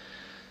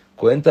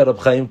 Cuenta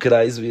Rab Chaim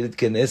Kreiswirt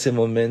que en ese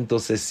momento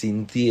se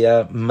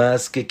sentía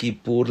más que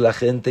Kippur, la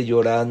gente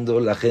llorando,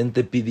 la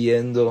gente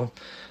pidiendo,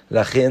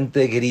 la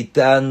gente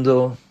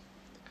gritando.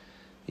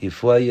 Y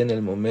fue ahí en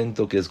el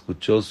momento que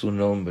escuchó su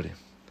nombre,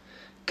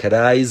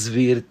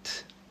 Kreiswirt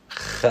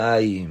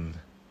Chaim,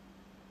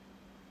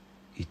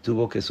 y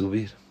tuvo que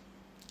subir.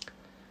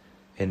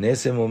 En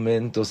ese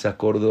momento se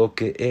acordó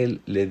que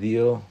él le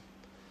dio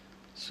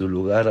su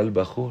lugar al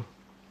Bajur.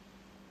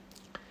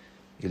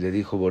 Y le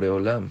dijo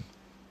Boreolam,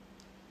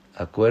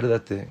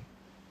 acuérdate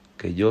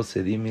que yo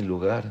cedí mi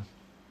lugar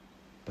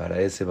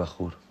para ese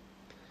bajur.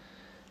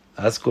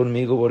 Haz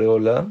conmigo,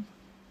 Boreolam,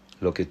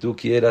 lo que tú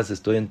quieras,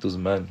 estoy en tus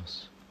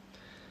manos.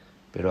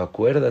 Pero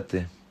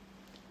acuérdate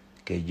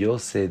que yo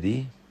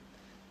cedí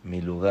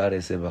mi lugar a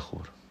ese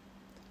bajur.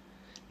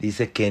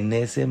 Dice que en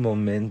ese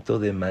momento,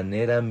 de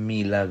manera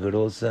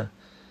milagrosa,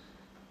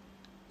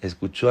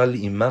 escuchó al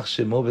Imach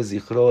Shemo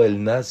Bezichro,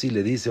 el nazi, y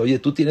le dice, oye,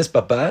 ¿tú tienes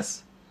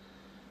papás?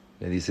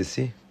 Le dice,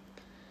 sí.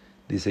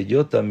 Dice,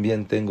 yo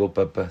también tengo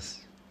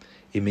papás.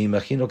 Y me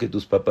imagino que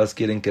tus papás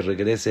quieren que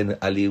regresen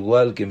al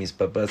igual que mis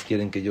papás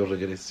quieren que yo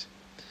regrese.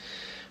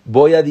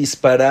 Voy a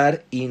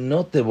disparar y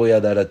no te voy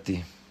a dar a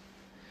ti.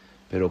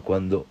 Pero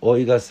cuando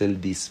oigas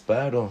el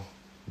disparo,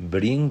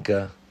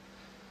 brinca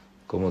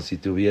como si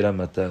te hubiera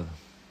matado.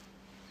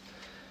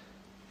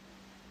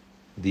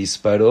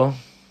 Disparó,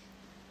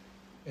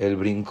 él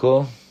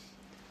brincó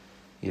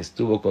y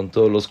estuvo con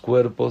todos los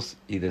cuerpos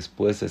y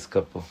después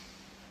escapó.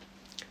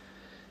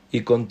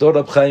 Y contó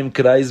Rab Chaim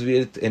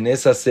Kreiswirth en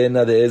esa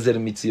cena de Ezer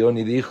Mitzion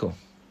y dijo,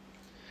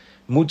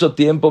 mucho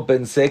tiempo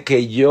pensé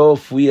que yo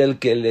fui el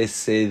que le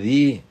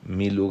cedí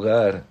mi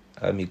lugar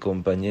a mi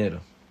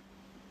compañero.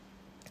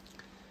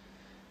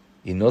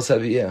 Y no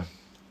sabía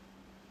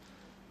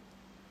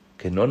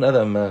que no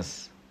nada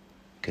más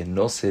que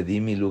no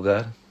cedí mi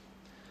lugar,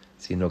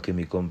 sino que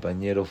mi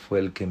compañero fue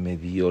el que me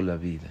dio la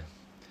vida.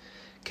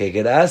 Que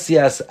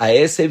gracias a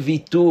ese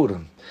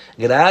vitur,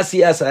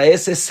 gracias a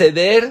ese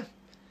ceder,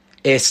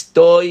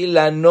 estoy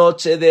la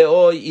noche de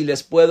hoy y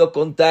les puedo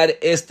contar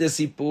este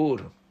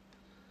sipur.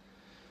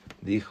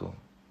 Dijo,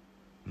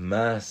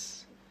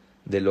 más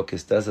de lo que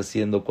estás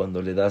haciendo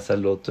cuando le das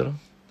al otro,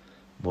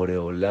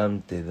 Boreolam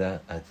te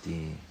da a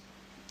ti.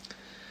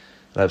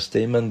 Rab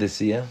Steinman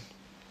decía,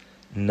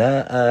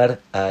 Na'ar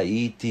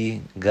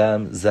Aiti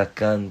Gam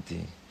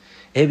Zakanti.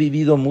 He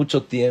vivido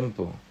mucho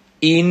tiempo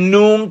y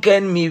nunca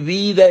en mi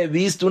vida he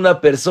visto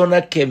una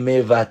persona que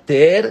me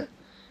bater,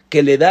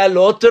 que le da al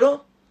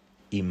otro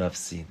y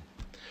mafsid.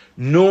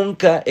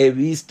 Nunca he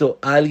visto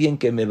a alguien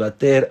que me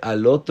bater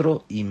al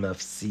otro y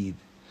mafsid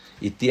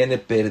y tiene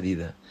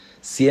pérdida.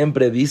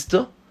 Siempre he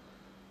visto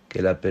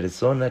que la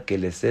persona que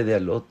le cede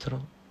al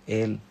otro,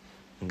 él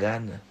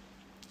gana.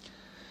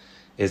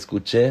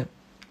 Escuché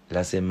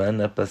la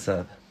semana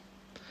pasada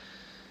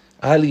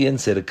a alguien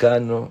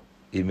cercano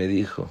y me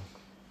dijo,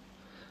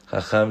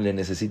 Jajam, le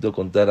necesito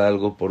contar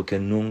algo porque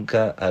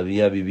nunca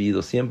había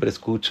vivido. Siempre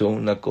escucho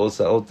una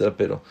cosa, otra,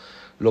 pero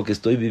lo que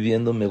estoy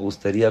viviendo me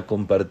gustaría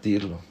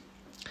compartirlo.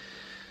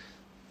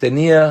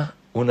 Tenía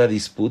una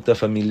disputa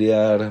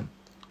familiar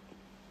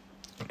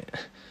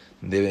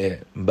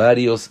de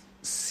varios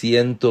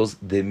cientos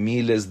de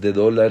miles de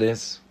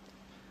dólares.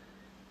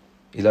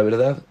 Y la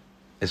verdad,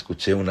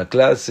 escuché una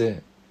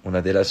clase,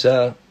 una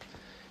derashá,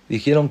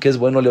 dijeron que es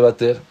bueno le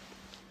bater.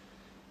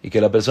 Y que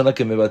la persona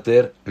que me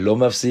bater, lo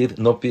mafsid,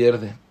 no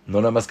pierde.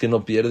 No nada más que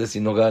no pierde,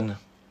 sino gana.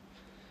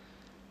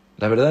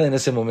 La verdad, en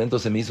ese momento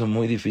se me hizo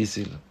muy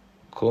difícil.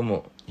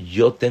 ¿Cómo?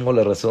 Yo tengo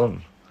la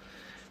razón.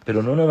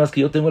 Pero no nada más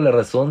que yo tengo la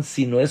razón,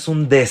 sino es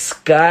un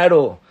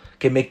descaro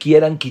que me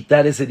quieran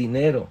quitar ese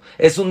dinero.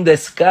 Es un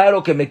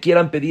descaro que me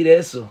quieran pedir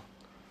eso.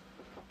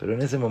 Pero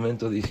en ese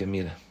momento dije,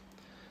 mira,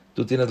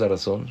 tú tienes la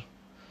razón.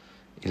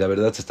 Y la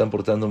verdad se están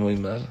portando muy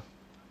mal.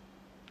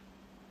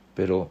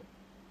 Pero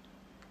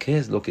 ¿qué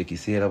es lo que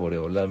quisiera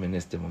Boreolam en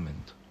este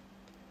momento?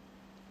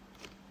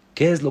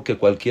 ¿Qué es lo que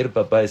cualquier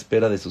papá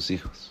espera de sus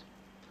hijos?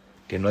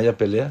 ¿Que no haya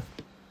pelea?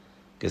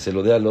 ¿Que se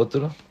lo dé al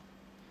otro?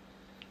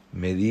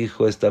 Me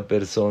dijo esta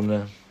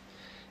persona,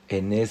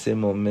 en ese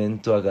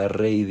momento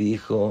agarré y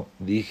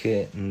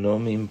dije, no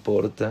me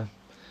importa,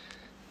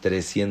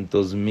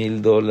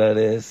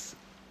 $300,000,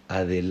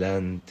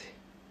 adelante.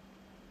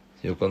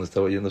 Yo cuando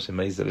estaba oyendo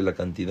Shema Israel la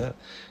cantidad,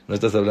 no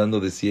estás hablando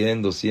de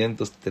 100,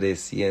 200,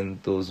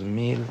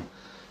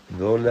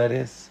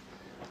 $300,000,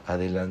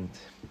 adelante.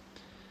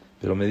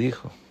 Pero me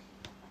dijo,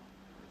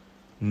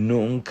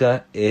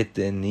 nunca he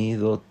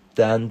tenido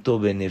tanto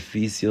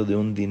beneficio de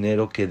un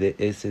dinero que de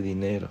ese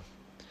dinero.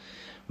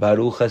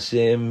 Baruch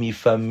Hashem, mi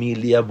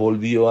familia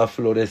volvió a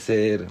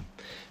florecer,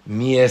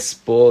 mi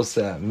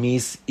esposa,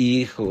 mis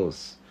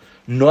hijos.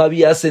 No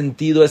había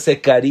sentido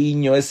ese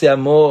cariño, ese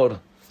amor.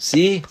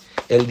 Sí,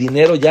 el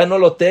dinero ya no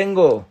lo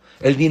tengo,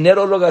 el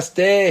dinero lo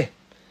gasté.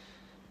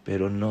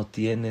 Pero no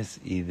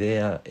tienes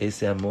idea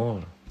ese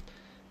amor.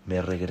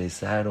 Me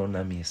regresaron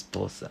a mi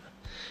esposa,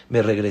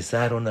 me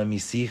regresaron a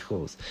mis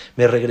hijos,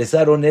 me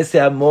regresaron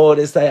ese amor,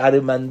 esa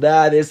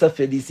hermandad, esa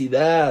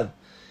felicidad.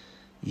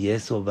 Y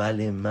eso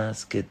vale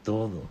más que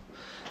todo.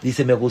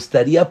 Dice, me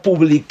gustaría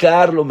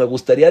publicarlo, me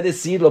gustaría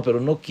decirlo, pero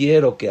no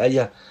quiero que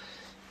haya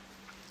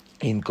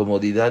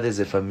incomodidades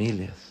de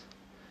familias.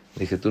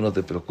 Dije, tú no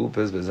te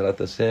preocupes, Bezrat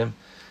Hashem,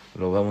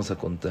 lo vamos a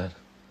contar.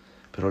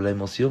 Pero la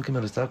emoción que me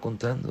lo estaba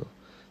contando,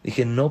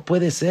 dije, no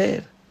puede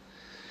ser.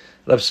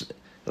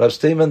 Rab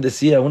Steinman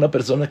decía, una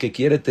persona que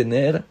quiere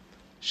tener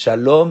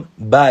Shalom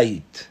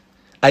Bait,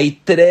 hay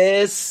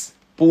 3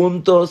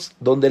 puntos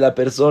donde la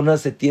persona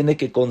se tiene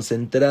que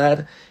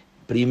concentrar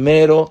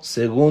primero,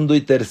 segundo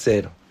y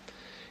tercero.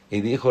 Y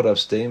dijo Rav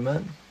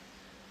Steinman,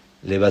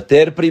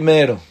 levater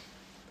primero.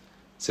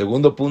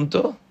 Segundo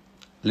punto,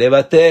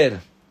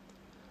 levater.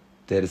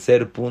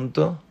 Tercer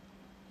punto,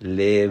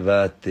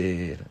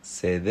 levater.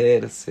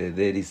 Ceder,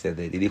 ceder y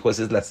ceder. Y dijo,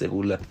 esa es la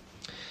segula.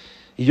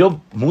 Y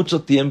yo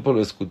mucho tiempo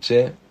lo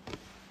escuché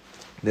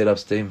de Rav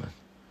Steinman,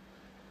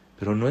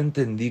 pero no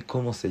entendí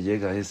cómo se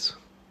llega a eso.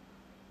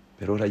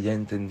 Pero ahora ya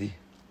entendí.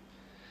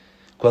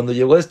 Cuando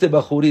llegó este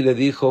Bajur y le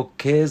dijo,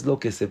 ¿qué es lo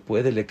que se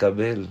puede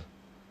lecabel?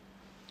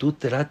 Tú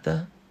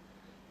trata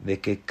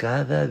de que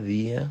cada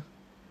día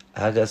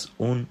hagas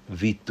un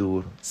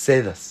vitur,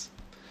 cedas.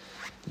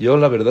 Yo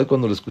la verdad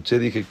cuando lo escuché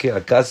dije, ¿qué?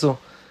 ¿Acaso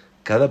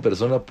cada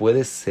persona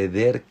puede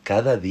ceder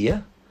cada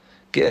día?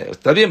 ¿Qué?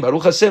 Está bien,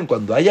 Baruch Hashem,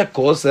 cuando haya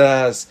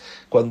cosas,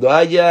 cuando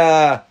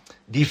haya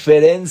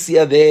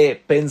diferencia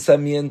de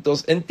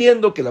pensamientos,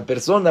 entiendo que la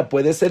persona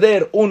puede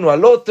ceder uno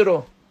al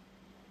otro.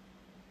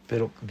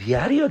 Pero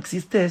 ¿diario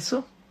existe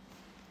eso?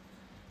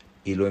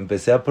 Y lo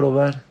empecé a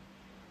probar.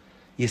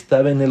 Y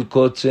estaba en el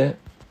coche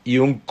y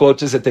un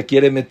coche se te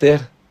quiere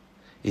meter.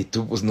 Y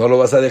tú pues no lo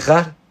vas a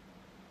dejar.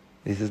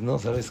 Y dices, no,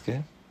 ¿sabes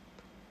qué?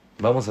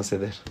 Vamos a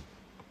ceder.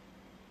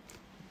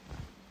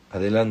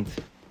 Adelante.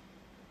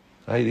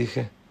 Ay,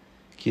 dije,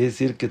 quiere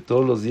decir que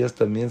todos los días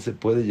también se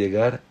puede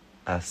llegar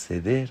a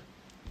ceder.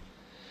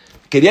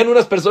 Querían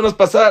unas personas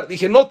pasar.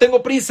 Dije, no,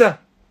 tengo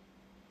prisa.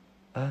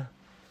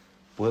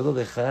 Puedo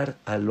dejar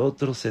al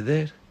otro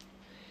ceder.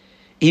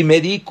 Y me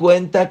di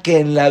cuenta que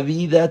en la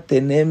vida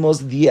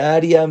tenemos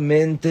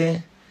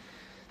diariamente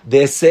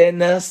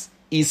decenas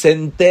y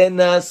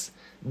centenas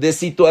de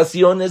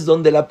situaciones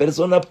donde la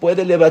persona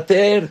puede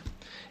levater.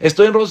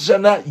 Estoy en Rosh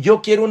Hashanah,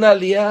 yo quiero una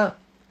aliyá.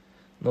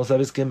 No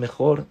sabes qué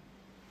mejor,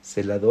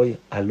 se la doy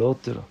al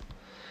otro.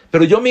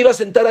 Pero yo me iba a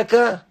sentar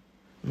acá.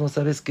 No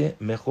sabes qué,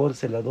 mejor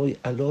se la doy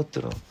al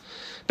otro.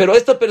 Pero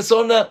esta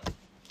persona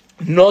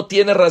no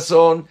tiene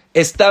razón,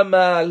 está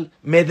mal,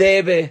 me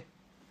debe.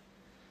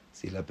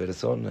 Si la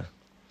persona,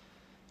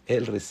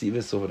 él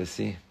recibe sobre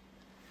sí,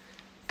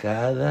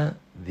 cada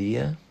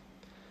día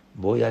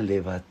voy a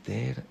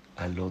levater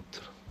al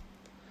otro.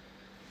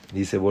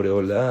 Dice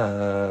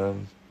Boreolam,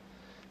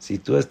 si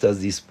tú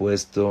estás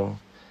dispuesto,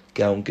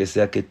 que aunque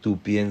sea que tú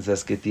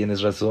piensas que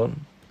tienes razón,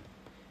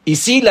 y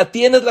sí, la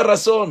tienes la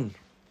razón,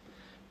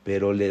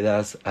 pero le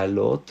das al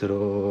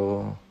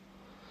otro,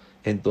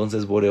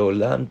 entonces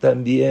Boreolam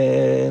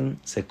también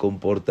se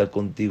comporta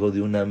contigo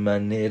de una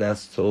manera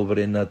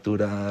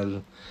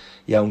sobrenatural.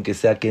 Y aunque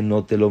sea que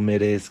no te lo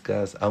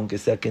merezcas, aunque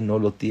sea que no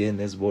lo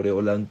tienes,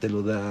 Boreolam te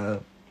lo da.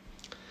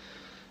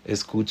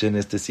 Escuchen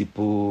este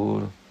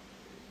sipur.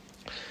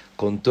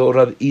 Contó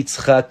Rab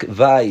Yitzhak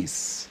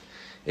Weiss.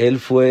 Él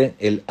fue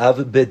el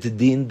Av Bet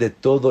Din de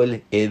todo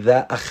el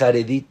Edá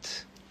Ajaredit.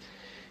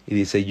 Y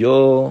dice,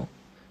 yo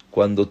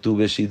cuando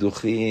tuve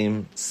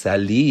Shidduchim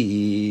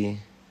salí.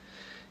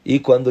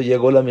 Y cuando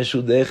llegó la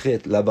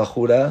Meshudejet, la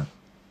Bajurá,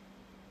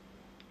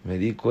 me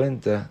di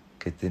cuenta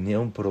que tenía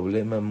un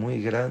problema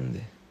muy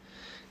grande.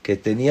 Que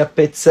tenía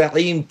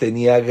petzaim,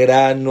 tenía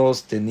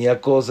granos,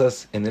 tenía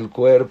cosas en el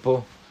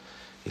cuerpo.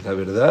 Y la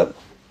verdad,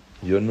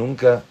 yo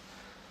nunca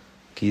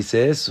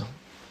quise eso.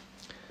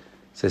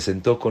 Se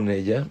sentó con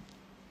ella,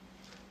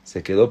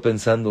 se quedó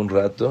pensando un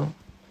rato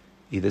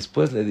y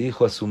después le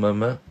dijo a su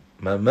mamá,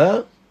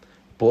 mamá,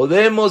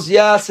 podemos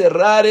ya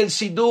cerrar el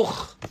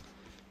shidduch.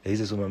 Le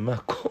dice su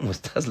mamá, ¿cómo?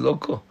 ¿Estás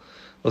loco?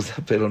 O sea,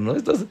 pero no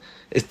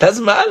estás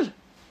mal.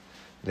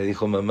 Le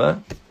dijo,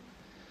 mamá,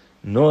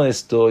 no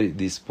estoy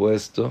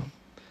dispuesto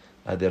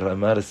a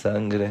derramar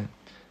sangre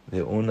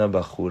de una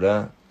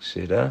bajurá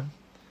sherá,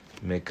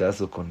 me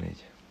caso con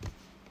ella.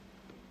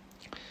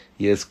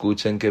 Y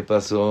escuchen qué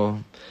pasó.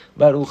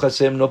 Baruch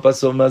Hashem, no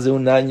pasó más de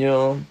un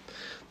año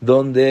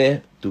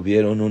donde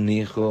tuvieron un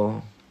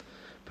hijo,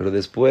 pero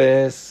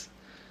después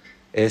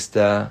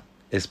esta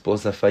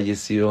esposa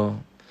falleció.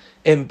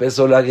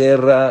 Empezó la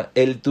guerra,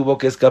 él tuvo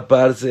que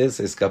escaparse,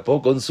 se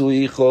escapó con su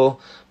hijo.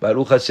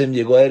 Baruch Hashem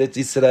llegó a Eretz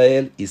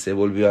Israel y se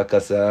volvió a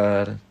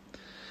casar.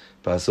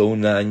 Pasó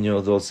 1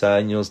 año, 2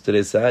 años,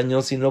 3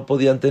 años y no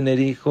podían tener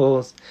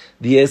hijos.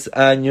 10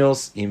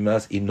 años y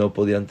más y no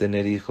podían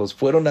tener hijos.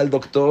 Fueron al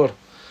doctor.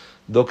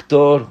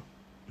 Doctor,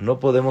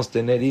 no podemos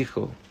tener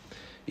hijo.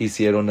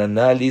 Hicieron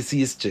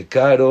análisis,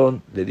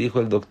 checaron. Le dijo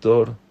el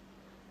doctor,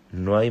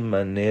 no hay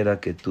manera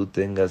que tú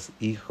tengas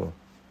hijo.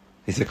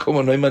 Dice,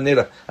 ¿cómo no hay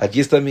manera?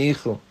 Aquí está mi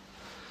hijo.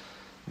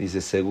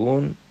 Dice,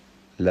 según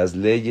las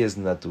leyes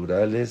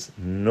naturales,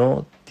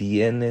 no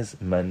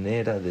tienes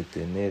manera de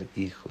tener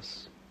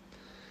hijos.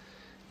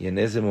 Y en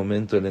ese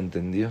momento él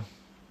entendió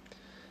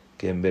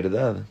que en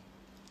verdad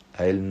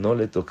a él no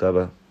le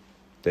tocaba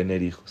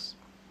tener hijos.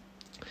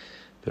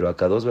 Pero a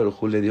Kadosh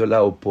Baruj Hu le dio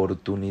la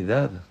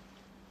oportunidad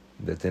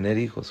de tener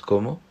hijos.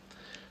 ¿Cómo?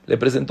 Le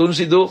presentó un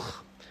shidduch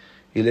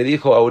y le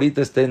dijo,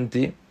 ahorita está en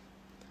ti.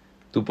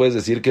 Tú puedes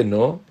decir que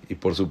no, y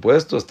por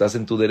supuesto, estás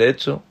en tu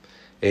derecho.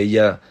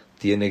 Ella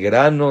tiene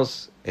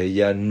granos,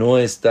 ella no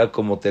está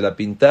como te la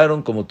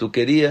pintaron, como tú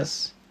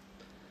querías.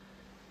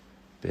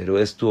 pero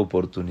es tu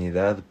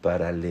oportunidad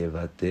para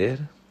levater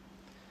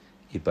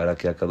y para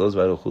que Akadosh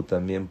Baruj Hu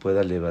también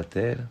pueda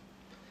levater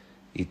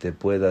y te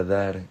pueda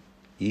dar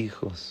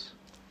hijos.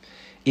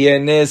 Y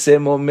en ese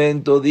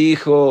momento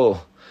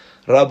dijo,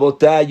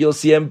 Rabotá, yo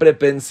siempre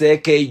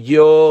pensé que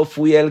yo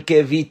fui el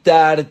que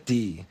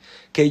vitarti,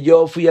 que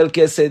yo fui el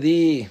que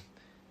cedí,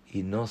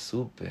 y no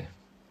supe,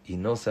 y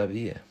no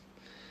sabía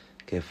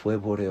que fue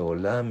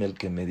Boreolam el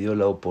que me dio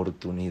la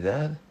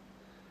oportunidad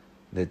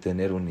de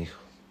tener un hijo.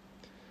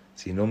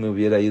 Si no me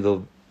hubiera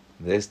ido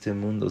de este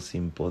mundo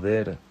sin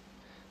poder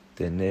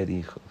tener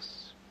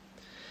hijos.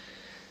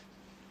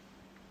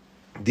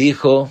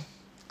 Dijo,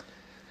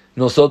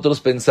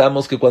 nosotros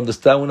pensamos que cuando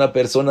está una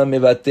persona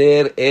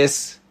mevater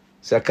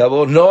se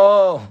acabó.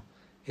 No,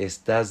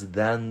 estás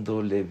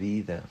dándole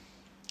vida.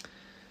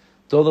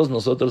 Todos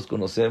nosotros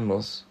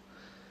conocemos,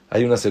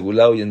 hay una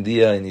segulá hoy en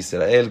día en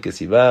Israel que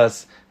si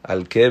vas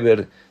al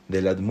kever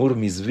del Admur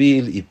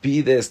Misvil y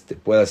pides, te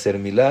puede hacer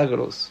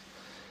milagros.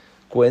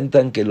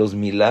 Cuentan que los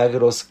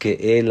milagros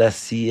que él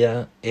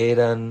hacía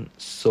eran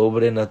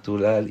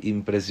sobrenatural,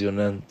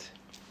 impresionante.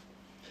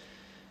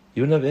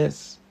 Y una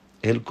vez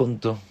él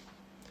contó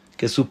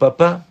que su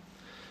papá,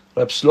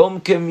 Rab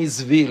Shlomke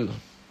Misvil,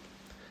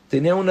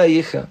 tenía una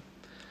hija,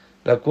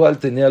 la cual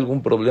tenía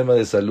algún problema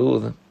de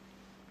salud,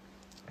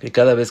 que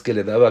cada vez que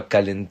le daba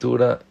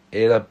calentura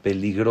era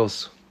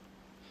peligroso.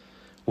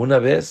 Una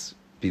vez,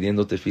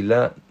 pidiendo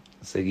tefilá,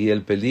 seguía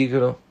el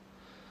peligro,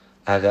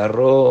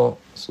 agarró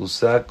su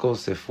saco,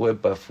 se fue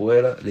para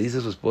afuera, le dice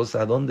a su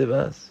esposa, ¿a dónde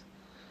vas?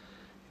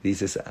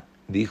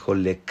 Dijo,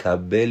 le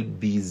cabel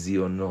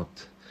visionot,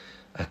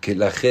 a que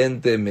la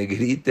gente me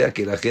grite, a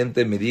que la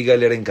gente me diga,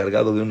 él era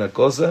encargado de una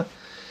cosa,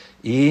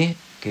 y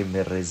que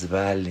me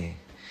resbale,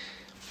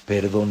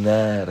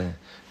 perdonar,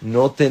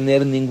 no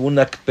tener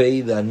ninguna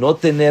akpeida, no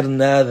tener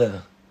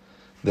nada.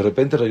 De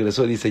repente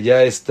regresó y dice,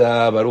 ya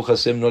está, Baruch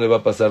Hashem, no le va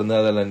a pasar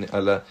nada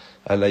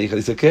a la hija.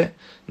 Dice, ¿qué?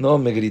 No,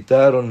 me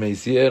gritaron, me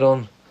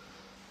hicieron,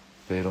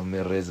 pero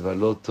me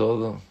resbaló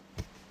todo.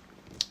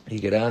 Y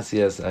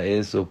gracias a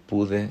eso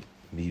pude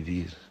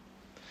vivir.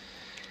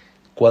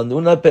 Cuando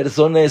una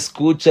persona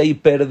escucha y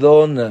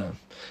perdona,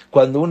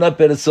 cuando una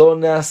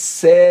persona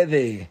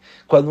cede,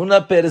 cuando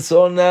una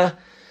persona,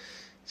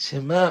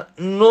 Shema,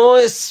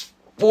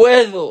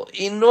 puedo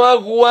y no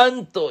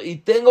aguanto y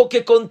tengo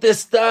que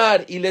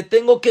contestar y le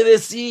tengo que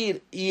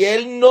decir y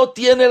él no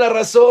tiene la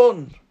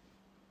razón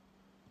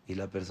y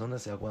la persona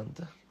se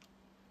aguanta,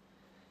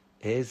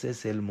 ese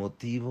es el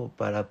motivo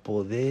para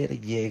poder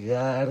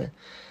llegar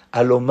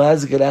a lo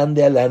más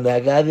grande, a la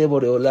Nagá de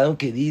Boreolam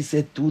que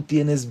dice tú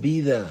tienes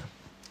vida.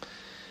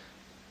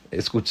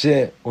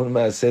 Escuché un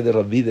maaseh de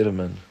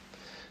Rabbiderman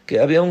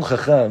que había un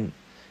jajam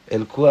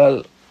el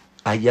cual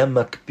allá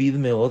makpid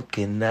meod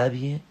que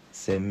nadie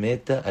se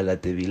meta a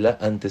la tevilá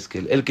antes que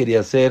él. Él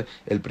quería ser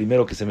el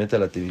primero que se meta a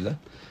la tevilá.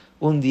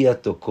 Un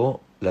día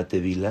tocó la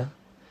tevilá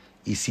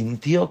y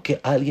sintió que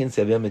alguien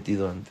se había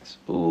metido antes.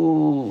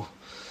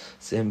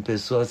 Se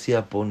empezó así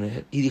a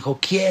poner y dijo,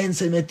 ¿quién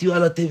se metió a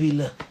la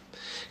tevilá?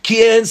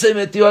 ¿Quién se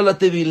metió a la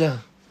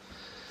tevilá?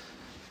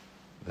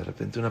 De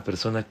repente una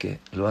persona que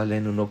lo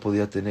aleno no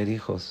podía tener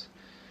hijos,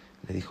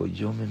 le dijo,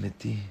 yo me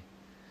metí.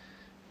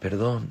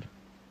 Perdón.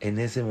 En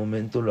ese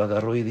momento lo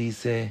agarró y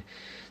dice,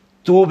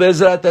 tú,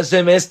 Bezrat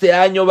Hashem, este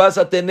año vas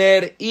a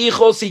tener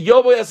hijos y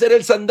yo voy a ser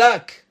el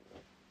sandak.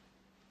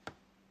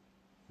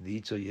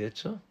 Dicho y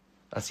hecho,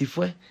 así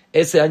fue.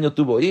 Ese año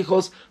tuvo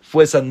hijos,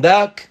 fue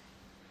sandak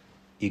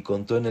y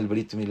contó en el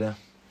Brit Milá.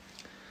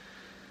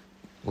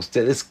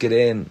 ¿Ustedes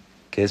creen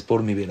que es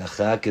por mi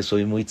verajá que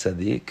soy muy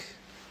tzadik?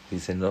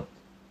 Dice, no.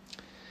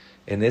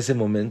 En ese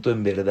momento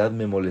en verdad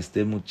me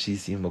molesté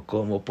muchísimo.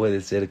 ¿Cómo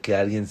puede ser que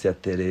alguien se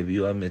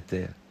atrevió a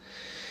meter?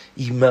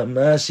 Y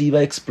mamá se iba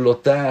a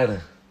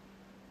explotar.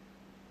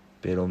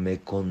 Pero me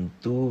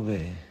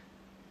contuve.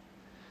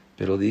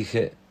 Pero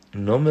dije,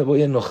 no me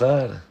voy a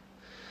enojar.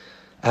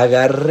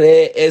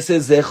 Agarré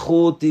ese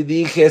zehut y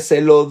dije,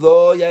 se lo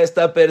doy a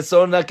esta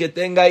persona que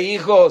tenga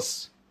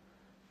hijos.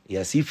 Y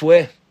así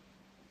fue.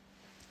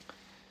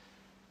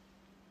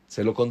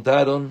 Se lo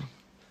contaron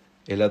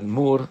el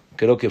Admur,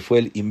 creo que fue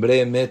el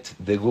Imbremet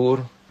de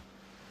Gur.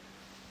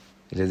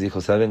 Y les dijo,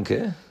 ¿saben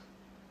qué?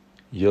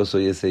 Yo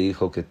soy ese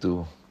hijo que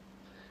tuvo.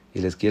 Y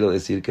les quiero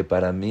decir que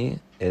para mí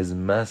es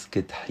más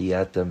que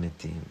Tahiyat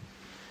Metim.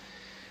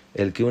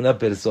 El que una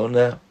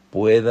persona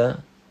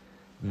pueda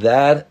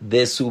dar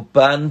de su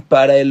pan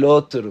para el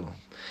otro,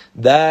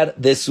 dar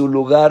de su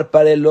lugar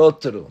para el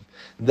otro,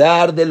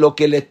 dar de lo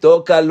que le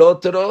toca al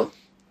otro,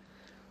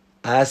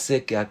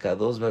 hace que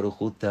Akadosh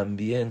Baruj Hu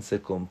también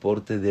se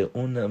comporte de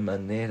una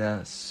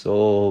manera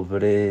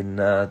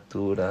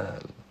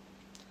sobrenatural.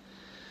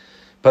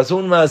 Pasó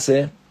un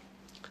maaseh,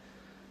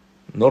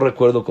 no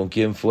recuerdo con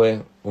quién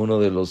fue, uno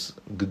de los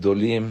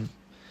Gdolim,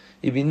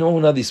 y vino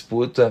una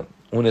disputa,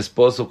 un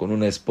esposo con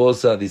una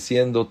esposa,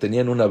 diciendo,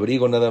 tenían un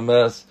abrigo nada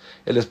más,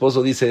 el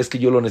esposo dice, es que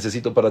yo lo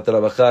necesito para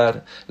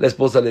trabajar, la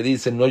esposa le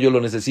dice, no, yo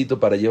lo necesito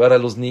para llevar a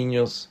los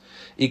niños,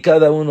 y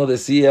cada uno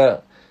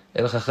decía,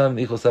 El jajam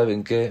dijo,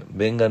 ¿saben qué?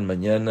 Vengan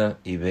mañana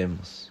y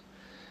vemos.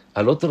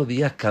 Al otro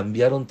día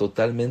cambiaron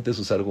totalmente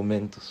sus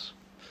argumentos.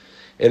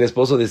 El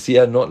esposo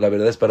decía, no, la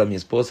verdad es para mi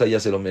esposa, ella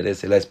se lo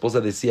merece. La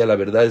esposa decía, la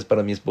verdad es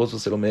para mi esposo,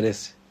 se lo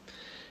merece.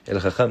 El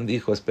jajam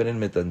dijo,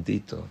 espérenme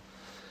tantito.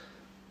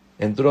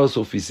 Entró a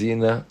su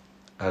oficina,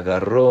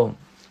 agarró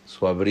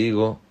su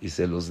abrigo y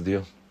se los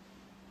dio.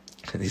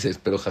 Dice,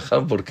 pero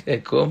jajam, ¿por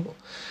qué? ¿Cómo?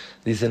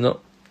 Dice, no,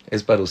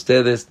 es para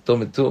ustedes,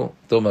 tome tú,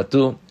 toma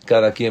tú,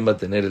 cada quien va a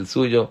tener el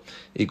suyo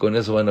y con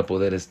eso van a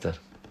poder estar.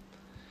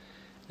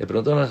 Le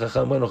preguntaron al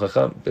jajam, bueno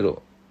jajam,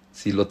 pero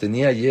si lo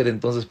tenía ayer,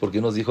 entonces ¿por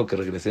qué nos dijo que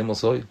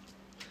regresemos hoy?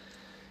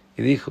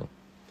 Y dijo,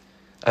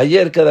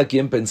 ayer cada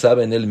quien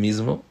pensaba en él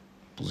mismo,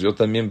 pues yo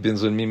también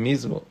pienso en mí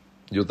mismo,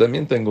 yo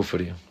también tengo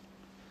frío.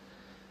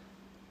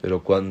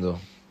 Pero cuando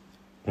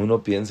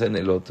uno piensa en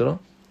el otro,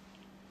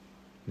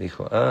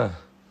 dijo,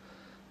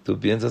 ¿tú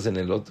piensas en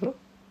el otro?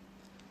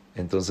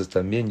 Entonces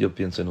también yo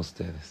pienso en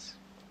ustedes.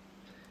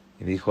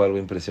 Y dijo algo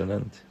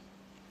impresionante.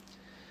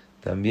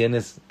 También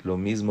es lo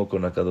mismo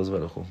con Akadosh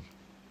Baruj Hu.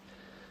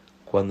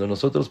 Cuando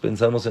nosotros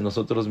pensamos en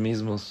nosotros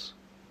mismos,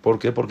 ¿por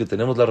qué? Porque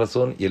tenemos la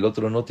razón y el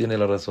otro no tiene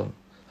la razón.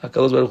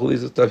 Akadosh Baruj Hu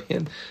dice, está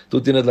bien,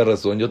 tú tienes la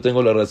razón, yo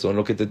tengo la razón,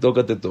 lo que te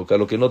toca,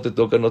 lo que no te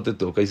toca, no te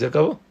toca, y se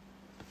acabó.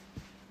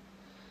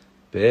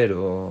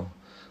 Pero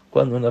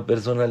cuando una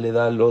persona le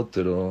da al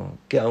otro,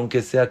 que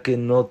aunque sea que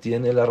no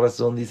tiene la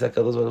razón, dice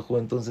Akadosh Baruj Hu,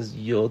 entonces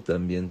yo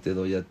también te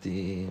doy a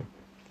ti.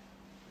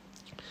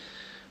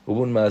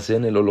 Hubo un maasé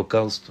en el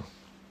Holocausto.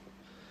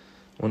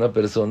 Una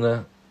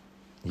persona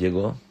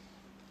llegó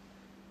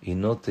y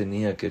no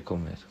tenía que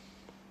comer.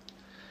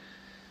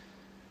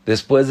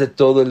 Después de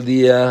todo el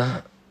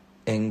día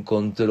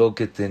encontró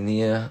que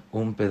tenía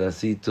un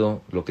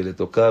pedacito, lo que le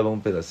tocaba,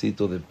 un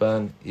pedacito de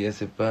pan, y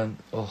ese pan,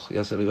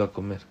 ya se lo iba a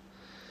comer.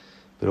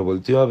 Pero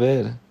volteó a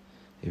ver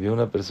y vio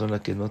una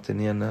persona que no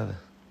tenía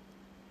nada.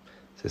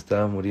 Se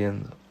estaba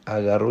muriendo.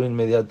 Agarró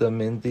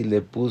inmediatamente y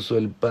le puso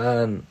el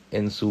pan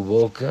en su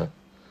boca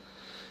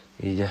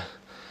y ya,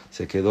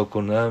 se quedó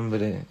con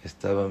hambre,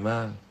 estaba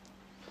mal.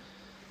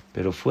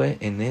 Pero fue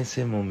en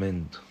ese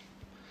momento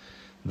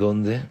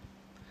donde,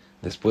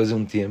 después de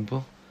un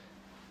tiempo,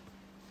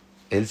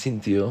 él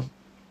sintió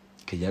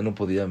que ya no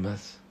podía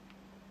más.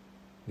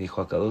 Dijo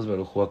a Akadosh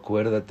Baruj Hu,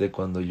 acuérdate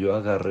cuando yo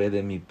agarré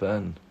de mi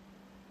pan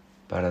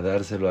para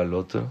dárselo al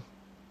otro,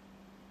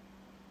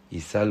 y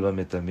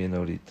sálvame también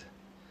ahorita.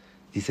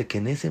 Dice que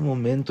en ese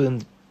momento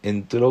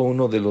entró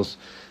uno de los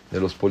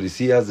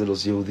policías, de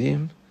los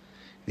Yehudim.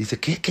 Dice,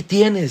 ¿qué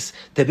tienes?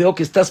 Te veo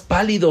que estás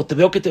pálido, te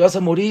veo que te vas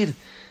a morir.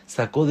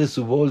 Sacó de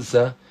su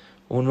bolsa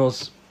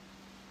unos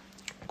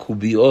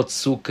kubiot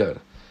azúcar,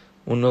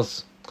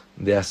 unos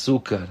de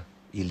azúcar,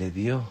 y le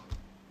dio.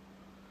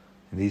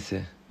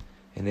 Dice,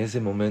 en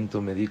ese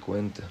momento me di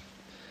cuenta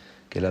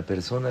que la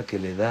persona que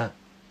le da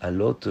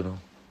al otro,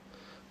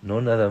 no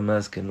nada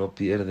más que no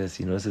pierde,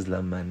 sino esa es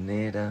la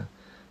manera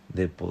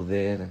de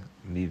poder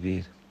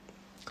vivir.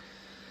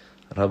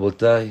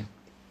 Rabotai,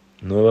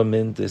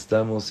 nuevamente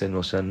estamos en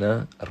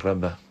Hoshana,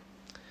 Raba.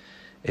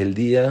 El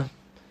día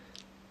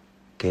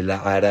que la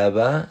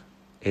Araba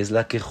es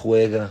la que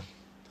juega.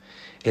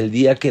 El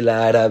día que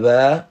la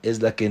Araba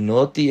es la que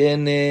no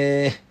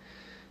tiene.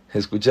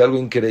 Escucha algo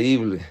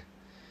increíble.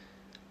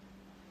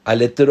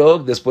 Al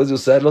etrog, después de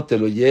usarlo, te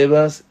lo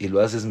llevas y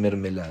lo haces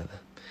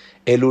mermelada.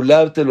 El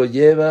ulab te lo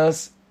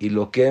llevas y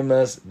lo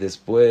quemas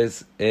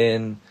después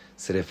en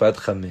Srefat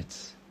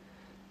Hametz.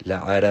 La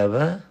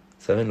Araba,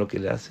 ¿saben lo que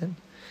le hacen?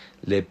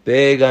 Le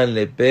pegan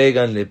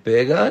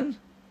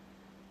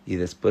y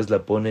después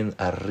la ponen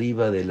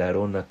arriba del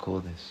Arón a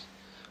Kodesh.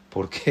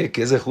 ¿Por qué?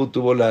 ¿Qué zehut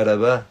tuvo la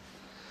Araba?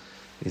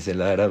 Dice,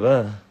 la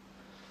Araba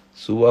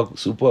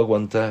supo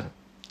aguantar.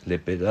 Le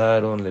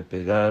pegaron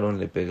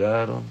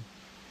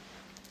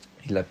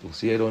y la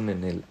pusieron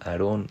en el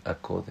Arón a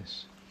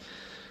Kodesh.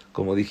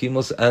 Como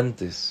dijimos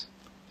antes,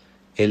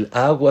 el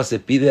agua, se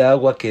pide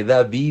agua que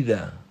da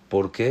vida.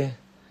 ¿Por qué?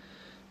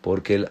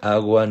 Porque el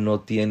agua no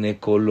tiene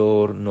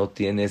color, no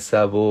tiene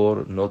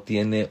sabor, no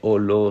tiene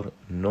olor,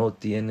 no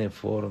tiene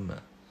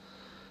forma.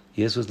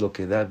 Y eso es lo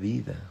que da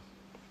vida.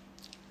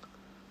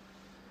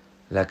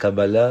 La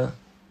Kabbalah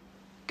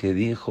que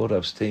dijo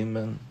Rav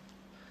Steinman,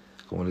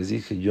 como les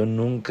dije, yo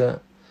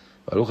nunca,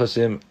 Baruch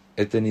Hashem,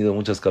 he tenido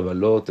muchas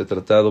Kabbalot, he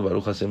tratado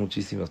Baruch Hashem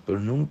muchísimas, pero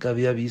nunca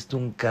había visto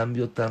un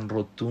cambio tan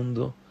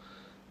rotundo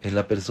en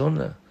la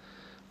persona.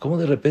 Cómo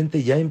de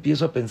repente ya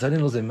empiezo a pensar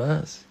en los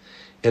demás.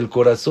 El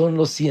corazón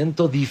lo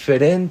siento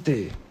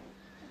diferente.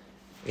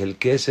 El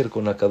Kesher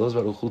con Akadosh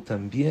Baruj Hu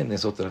también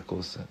es otra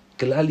cosa.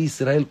 Klal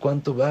Israel,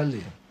 ¿cuánto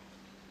vale?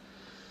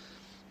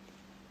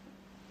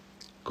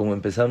 Como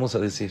empezamos a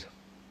decir,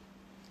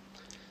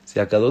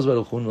 si Akadosh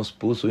Baruj Hu nos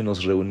puso y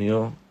nos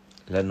reunió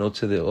la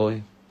noche de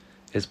hoy,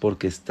 es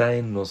porque está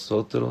en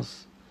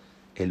nosotros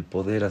el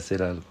poder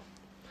hacer algo.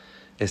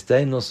 Está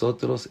en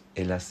nosotros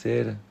el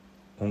hacer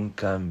un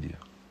cambio.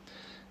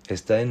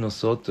 Está en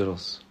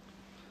nosotros.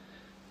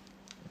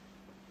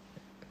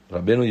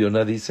 Rabbeinu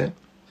Yonah dice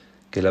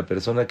que la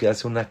persona que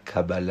hace una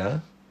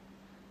Kabbalah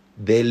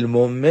del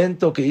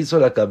momento que hizo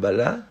la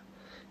Kabbalah,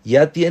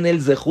 ya tiene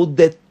el zehut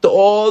de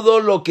todo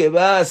lo que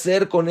va a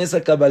hacer con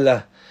esa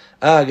Kabbalah.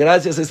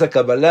 Gracias a esa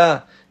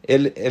Kabbalah,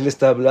 él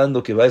está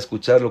hablando que va a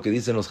escuchar lo que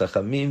dicen los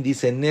Jajamim.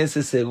 Dice, en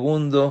ese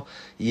segundo,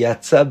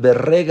 Yatzá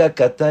berrega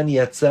katán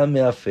yatzá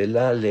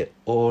meafela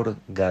leor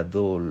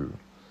gadol.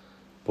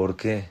 ¿Por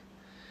qué?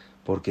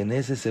 Porque en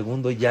ese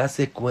segundo ya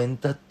se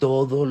cuenta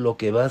todo lo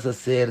que vas a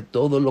hacer,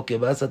 todo lo que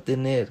vas a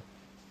tener.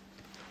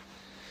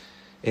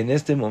 En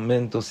este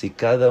momento, si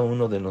cada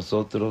uno de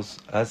nosotros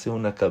hace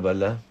una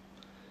Kabbalah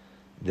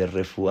de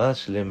Refua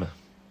Shelema,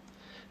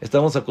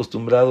 estamos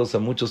acostumbrados a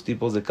muchos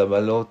tipos de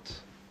Kabbalot.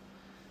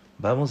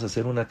 Vamos a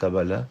hacer una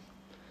Kabbalah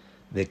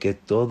de que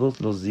todos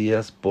los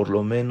días, por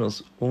lo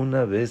menos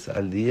una vez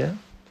al día,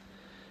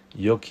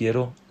 yo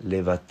quiero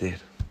levater.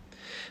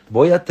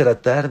 Voy a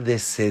tratar de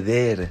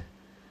ceder.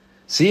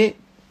 Sí,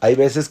 hay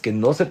veces que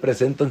no se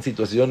presentan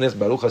situaciones,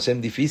 Baruch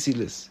Hashem,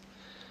 difíciles,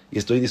 y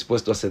estoy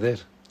dispuesto a ceder.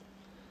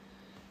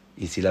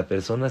 Y si la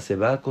persona se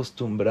va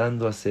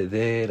acostumbrando a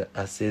ceder,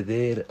 a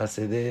ceder, a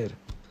ceder,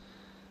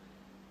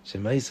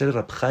 Shema Yisrael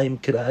Rab Chaim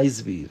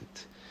Kreiswirt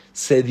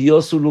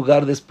cedió su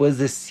lugar después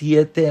de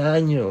 7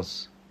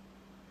 años,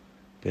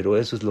 pero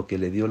eso es lo que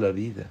le dio la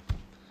vida.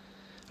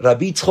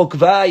 Rabbi Yitzchok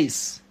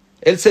Weiss,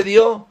 él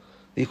cedió,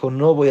 dijo,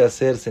 no voy a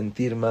hacer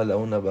sentir mal a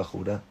una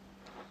bajura.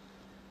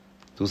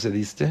 ¿Tú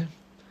cediste?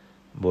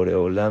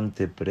 Boreolam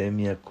te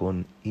premia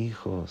con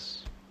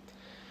hijos.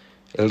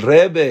 El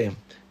Rebbe,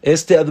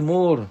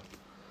 Admur,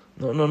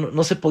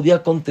 no se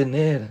podía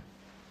contener,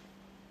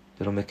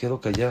 pero me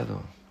quedo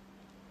callado.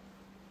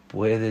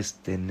 Puedes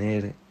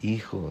tener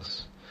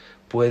hijos,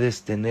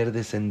 puedes tener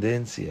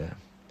descendencia.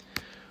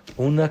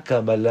 Una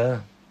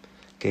Kabbalah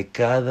que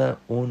cada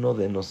uno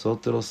de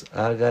nosotros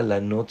haga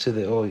la noche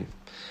de hoy.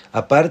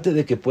 Aparte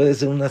de que puede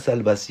ser una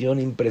salvación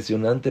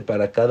impresionante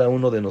para cada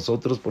uno de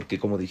nosotros, porque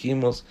como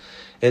dijimos,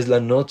 es la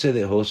noche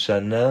de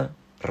Hoshana,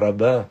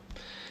 Raba,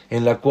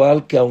 en la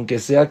cual que aunque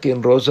sea que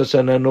en Rosh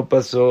Hashanah no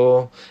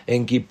pasó,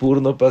 en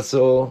Kippur no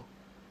pasó,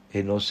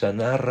 en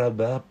Hoshana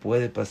Raba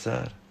puede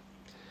pasar.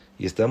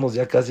 Y estamos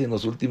ya casi en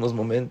los últimos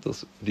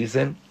momentos.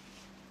 Dicen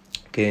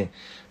que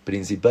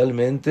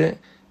principalmente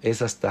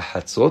es hasta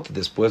Hatzot,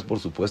 después por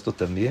supuesto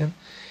también,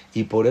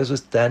 y por eso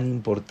es tan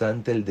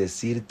importante el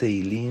decir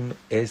Teilim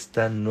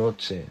esta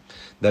noche.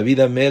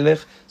 David Amelech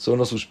son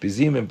los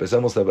Ushpizim,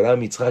 empezamos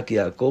Abraham, Yitzhak y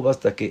Jacob,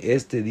 hasta que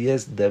este día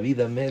es David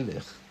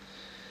Amelech.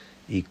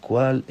 ¿Y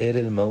cuál era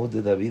el maud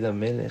de David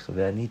Amelech?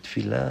 Ve'anit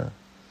filah.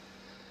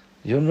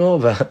 Yo no,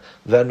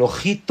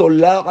 ve'anochi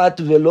tolarat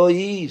velo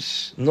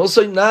ish. No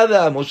soy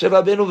nada. Moshe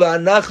Rabenu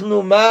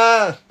ve'anachnu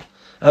ma.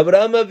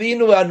 Abraham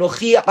vino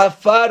ve'anochi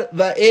afar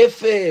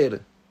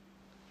ve'efer.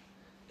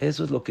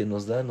 Eso es lo que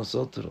nos da a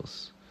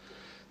nosotros.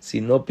 Si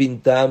no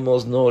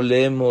pintamos, no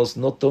olemos,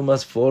 no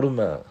tomas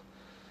forma,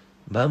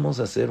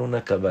 vamos a hacer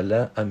una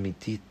Kabbalah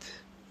amitit.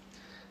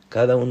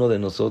 Cada uno de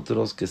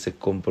nosotros que se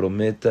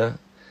comprometa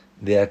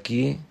de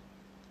aquí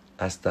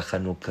hasta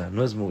Hanukkah,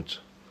 no es mucho,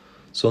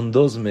 son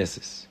 2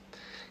 meses,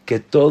 que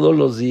todos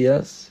los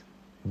días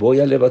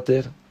voy a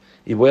levater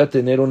y voy a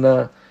tener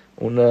una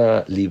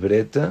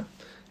libreta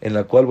en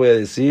la cual voy a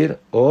decir,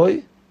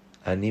 hoy,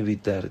 ani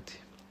vitarti.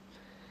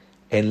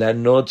 En la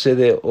noche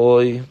de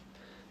hoy,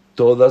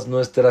 todas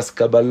nuestras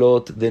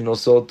Kabbalot de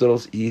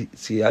nosotros, y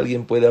si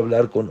alguien puede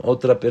hablar con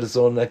otra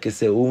persona que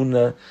se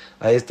una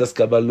a estas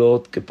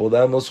Kabbalot, que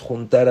podamos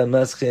juntar a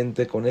más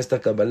gente con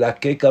esta Kabbalah.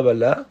 ¿Qué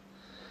Kabbalah?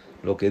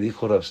 Lo que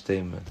dijo Rav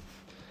Steinman.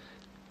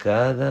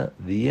 Cada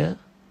día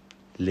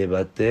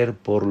levater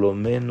por lo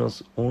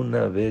menos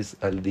una vez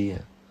al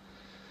día.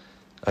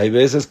 Hay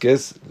veces que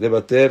es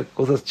levater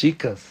cosas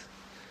chicas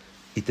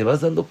y te vas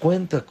dando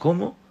cuenta.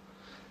 ¿Cómo?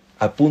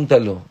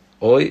 Apúntalo.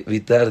 Hoy,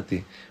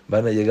 vitarti.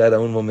 Van a llegar a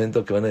un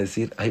momento que van a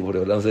decir, ay,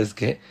 Boreolam, ¿sabes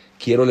qué?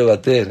 Quiero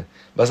levater.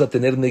 Vas a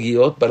tener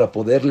neguiot para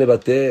poder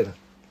levater.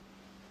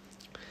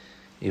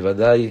 Y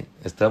Vadai,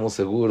 estamos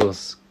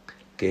seguros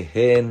que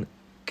hen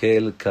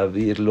kel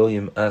kavir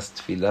loim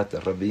ast filat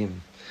rabim.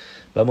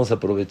 Vamos a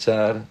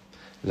aprovechar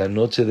la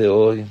noche de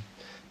hoy.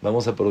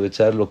 Vamos a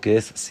aprovechar lo que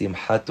es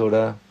Simchat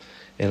Torah,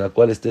 en la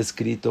cual está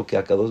escrito que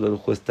Akadosh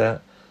Baruj Hu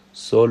está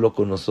solo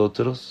con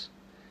nosotros.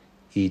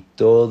 Y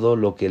todo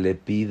lo que le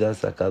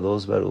pidas a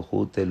Kadosh Baruj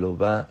Hu te lo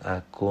va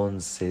a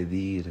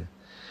conceder.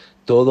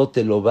 Todo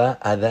te lo va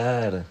a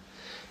dar.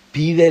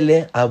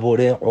 Pídele a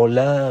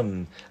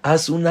Boreolam.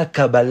 Haz una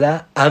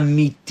Kabbalah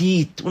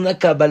amitit, una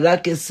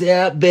Kabbalah que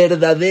sea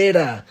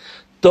verdadera.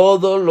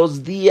 Todos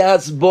los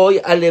días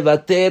voy a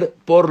levater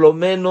por lo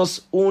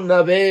menos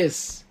una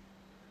vez.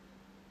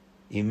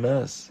 Y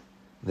más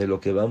de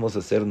lo que vamos a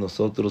hacer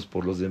nosotros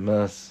por los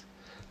demás,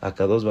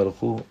 Akadosh Baruj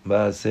Hu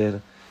va a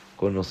hacer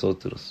con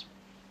nosotros.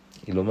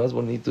 Y lo más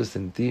bonito es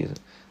sentir.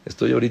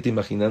 Estoy ahorita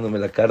imaginándome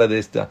la cara de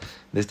esta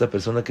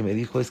persona que me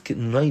dijo, es que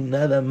no hay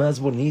nada más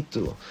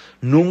bonito.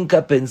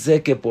 Nunca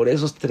pensé que por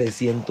esos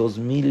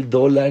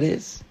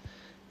 $300,000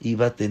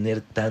 iba a tener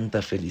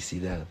tanta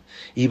felicidad,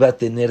 iba a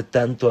tener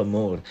tanto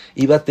amor,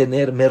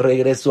 me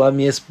regresó a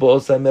mi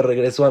esposa, me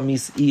regresó a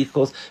mis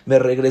hijos, me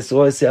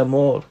regresó ese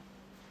amor.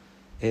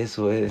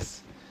 Eso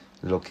es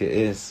lo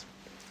que es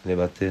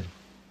levater.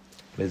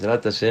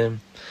 Bezrat Hashem,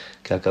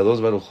 que Akadosh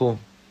Baruj Hu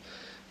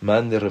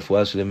mande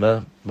Refua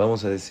Shelema.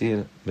 Vamos a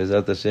decir,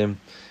 Bezrat Hashem,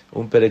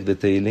 un perek de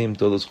Teilim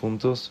todos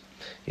juntos,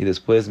 y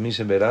después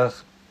Mishe Berach,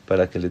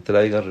 para que le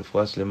traiga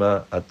Refua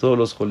Shelema a todos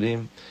los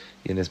Jolim,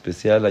 y en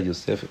especial a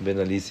Yosef ben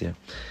Alicia.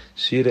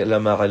 Shir el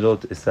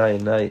Ma'alot, Esa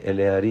Enai el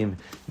Earim,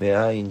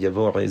 Me'ain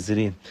Yavo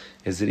Ezri,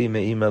 Ezri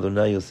Me'im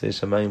Adonai Yosef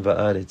Shamayim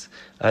Va'aretz,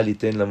 Al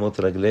iten lamot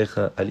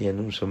raglecha, Al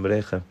yanum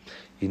shombrecha,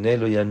 Hine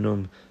lo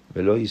yanum,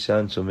 Velo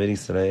yishan shomer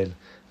Israel,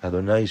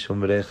 Adonai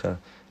shombrecha,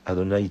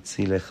 Adonai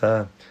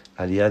tzilecha,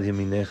 Al yad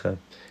yeminecha,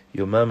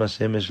 Yomam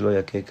Hashemesh lo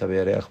yakeka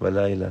ve'areach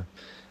balayla,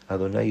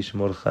 Adonai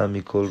yishmorcha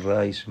mikol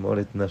ra, yishmor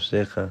et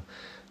nafshecha,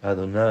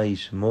 Adonai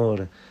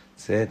yishmor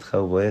צאתך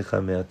ובואך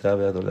מעתה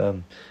ועד עולם.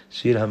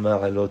 שיר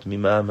המעלות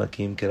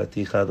ממעמקים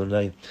קראתיך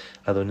אדוני.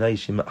 אדוני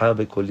שמעה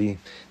בקולי,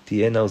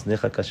 תהיינה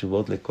אוזניך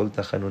קשובות לקול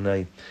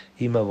תחנוני.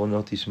 אם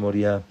עוונות תשמור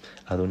יה,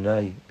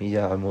 אדוני מי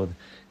יעמוד?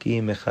 כי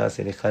אם אכעס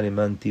אליך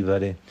למען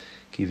תברא.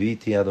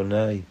 קיוויתי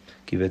אדוני,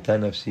 קיוותה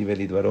נפשי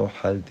ולדברו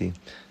חלתי.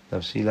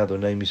 נפשי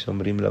לאדוני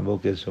משומרים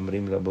לבוקר,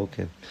 שומרים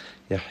לבוקר.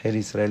 יחל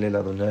ישראל אל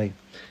אדוני,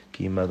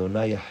 כי אם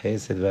אדוני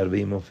החסד והרבה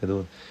עמו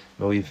פדות.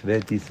 והוא יפדה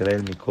את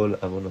ישראל מכל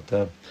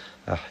עוונותיו.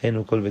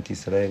 אחינו כל בית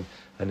ישראל,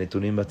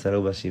 הנתונים בצרה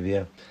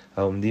ובשביה,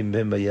 העומדים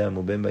בין בים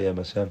ובין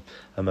ביבשה,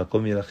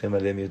 המקום ירחם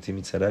עליהם יוצאים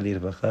מצרה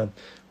לרווחה,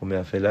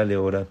 ומאפלה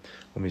לאורה,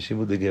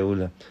 ומשיבות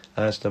לגאולה.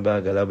 שתבוא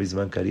העגלה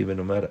בזמן קריב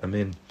ונאמר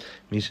אמן.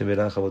 מי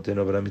שברך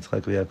אבותינו אברהם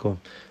יצחק ויעקב,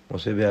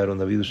 משה ואהרון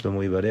דוד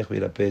ושלמה יברך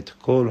וירפא את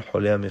כל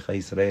חולי עמך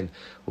ישראל,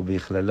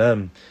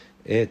 ובכללם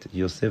את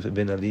יוסף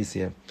בן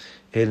אליסיה.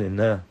 אל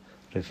נא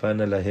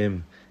רפנה להם,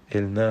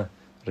 אל נא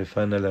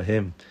רפנה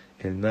להם,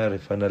 אל נא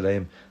רפנה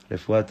להם.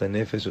 רפואת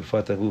הנפש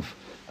ורפואת הגוף.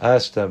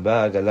 שתבוא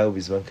העגלה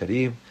ובזמן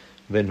קריב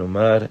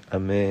ונאמר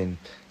אמן.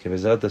 Que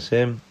Bezrat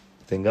Hashem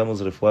tengamos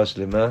Refua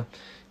Shelema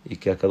y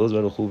que Akadosh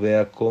Baruj Hu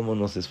vea cómo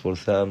nos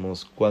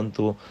esforzamos,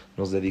 cuánto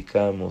nos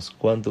dedicamos,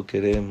 cuánto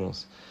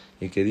queremos,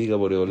 y que diga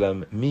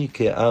Boreolam, mi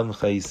que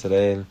amja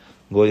Israel,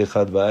 goy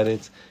echad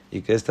baaretz,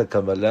 y que esta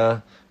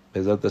Kabbalah,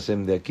 Bezrat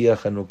Hashem, de aquí a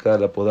Hanukkah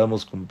la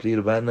podamos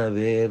cumplir. Van a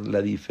ver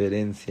la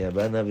diferencia,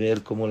 van a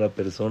ver cómo la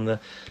persona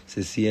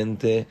se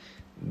siente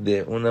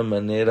de una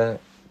manera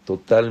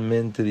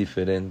totalmente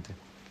diferente.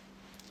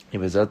 Y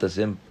Bezrat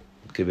Hashem,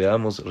 que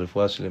veamos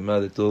Refua Shelema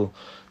de todo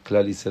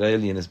Klal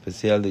Israel y en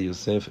especial de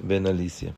Yosef ben Alicia.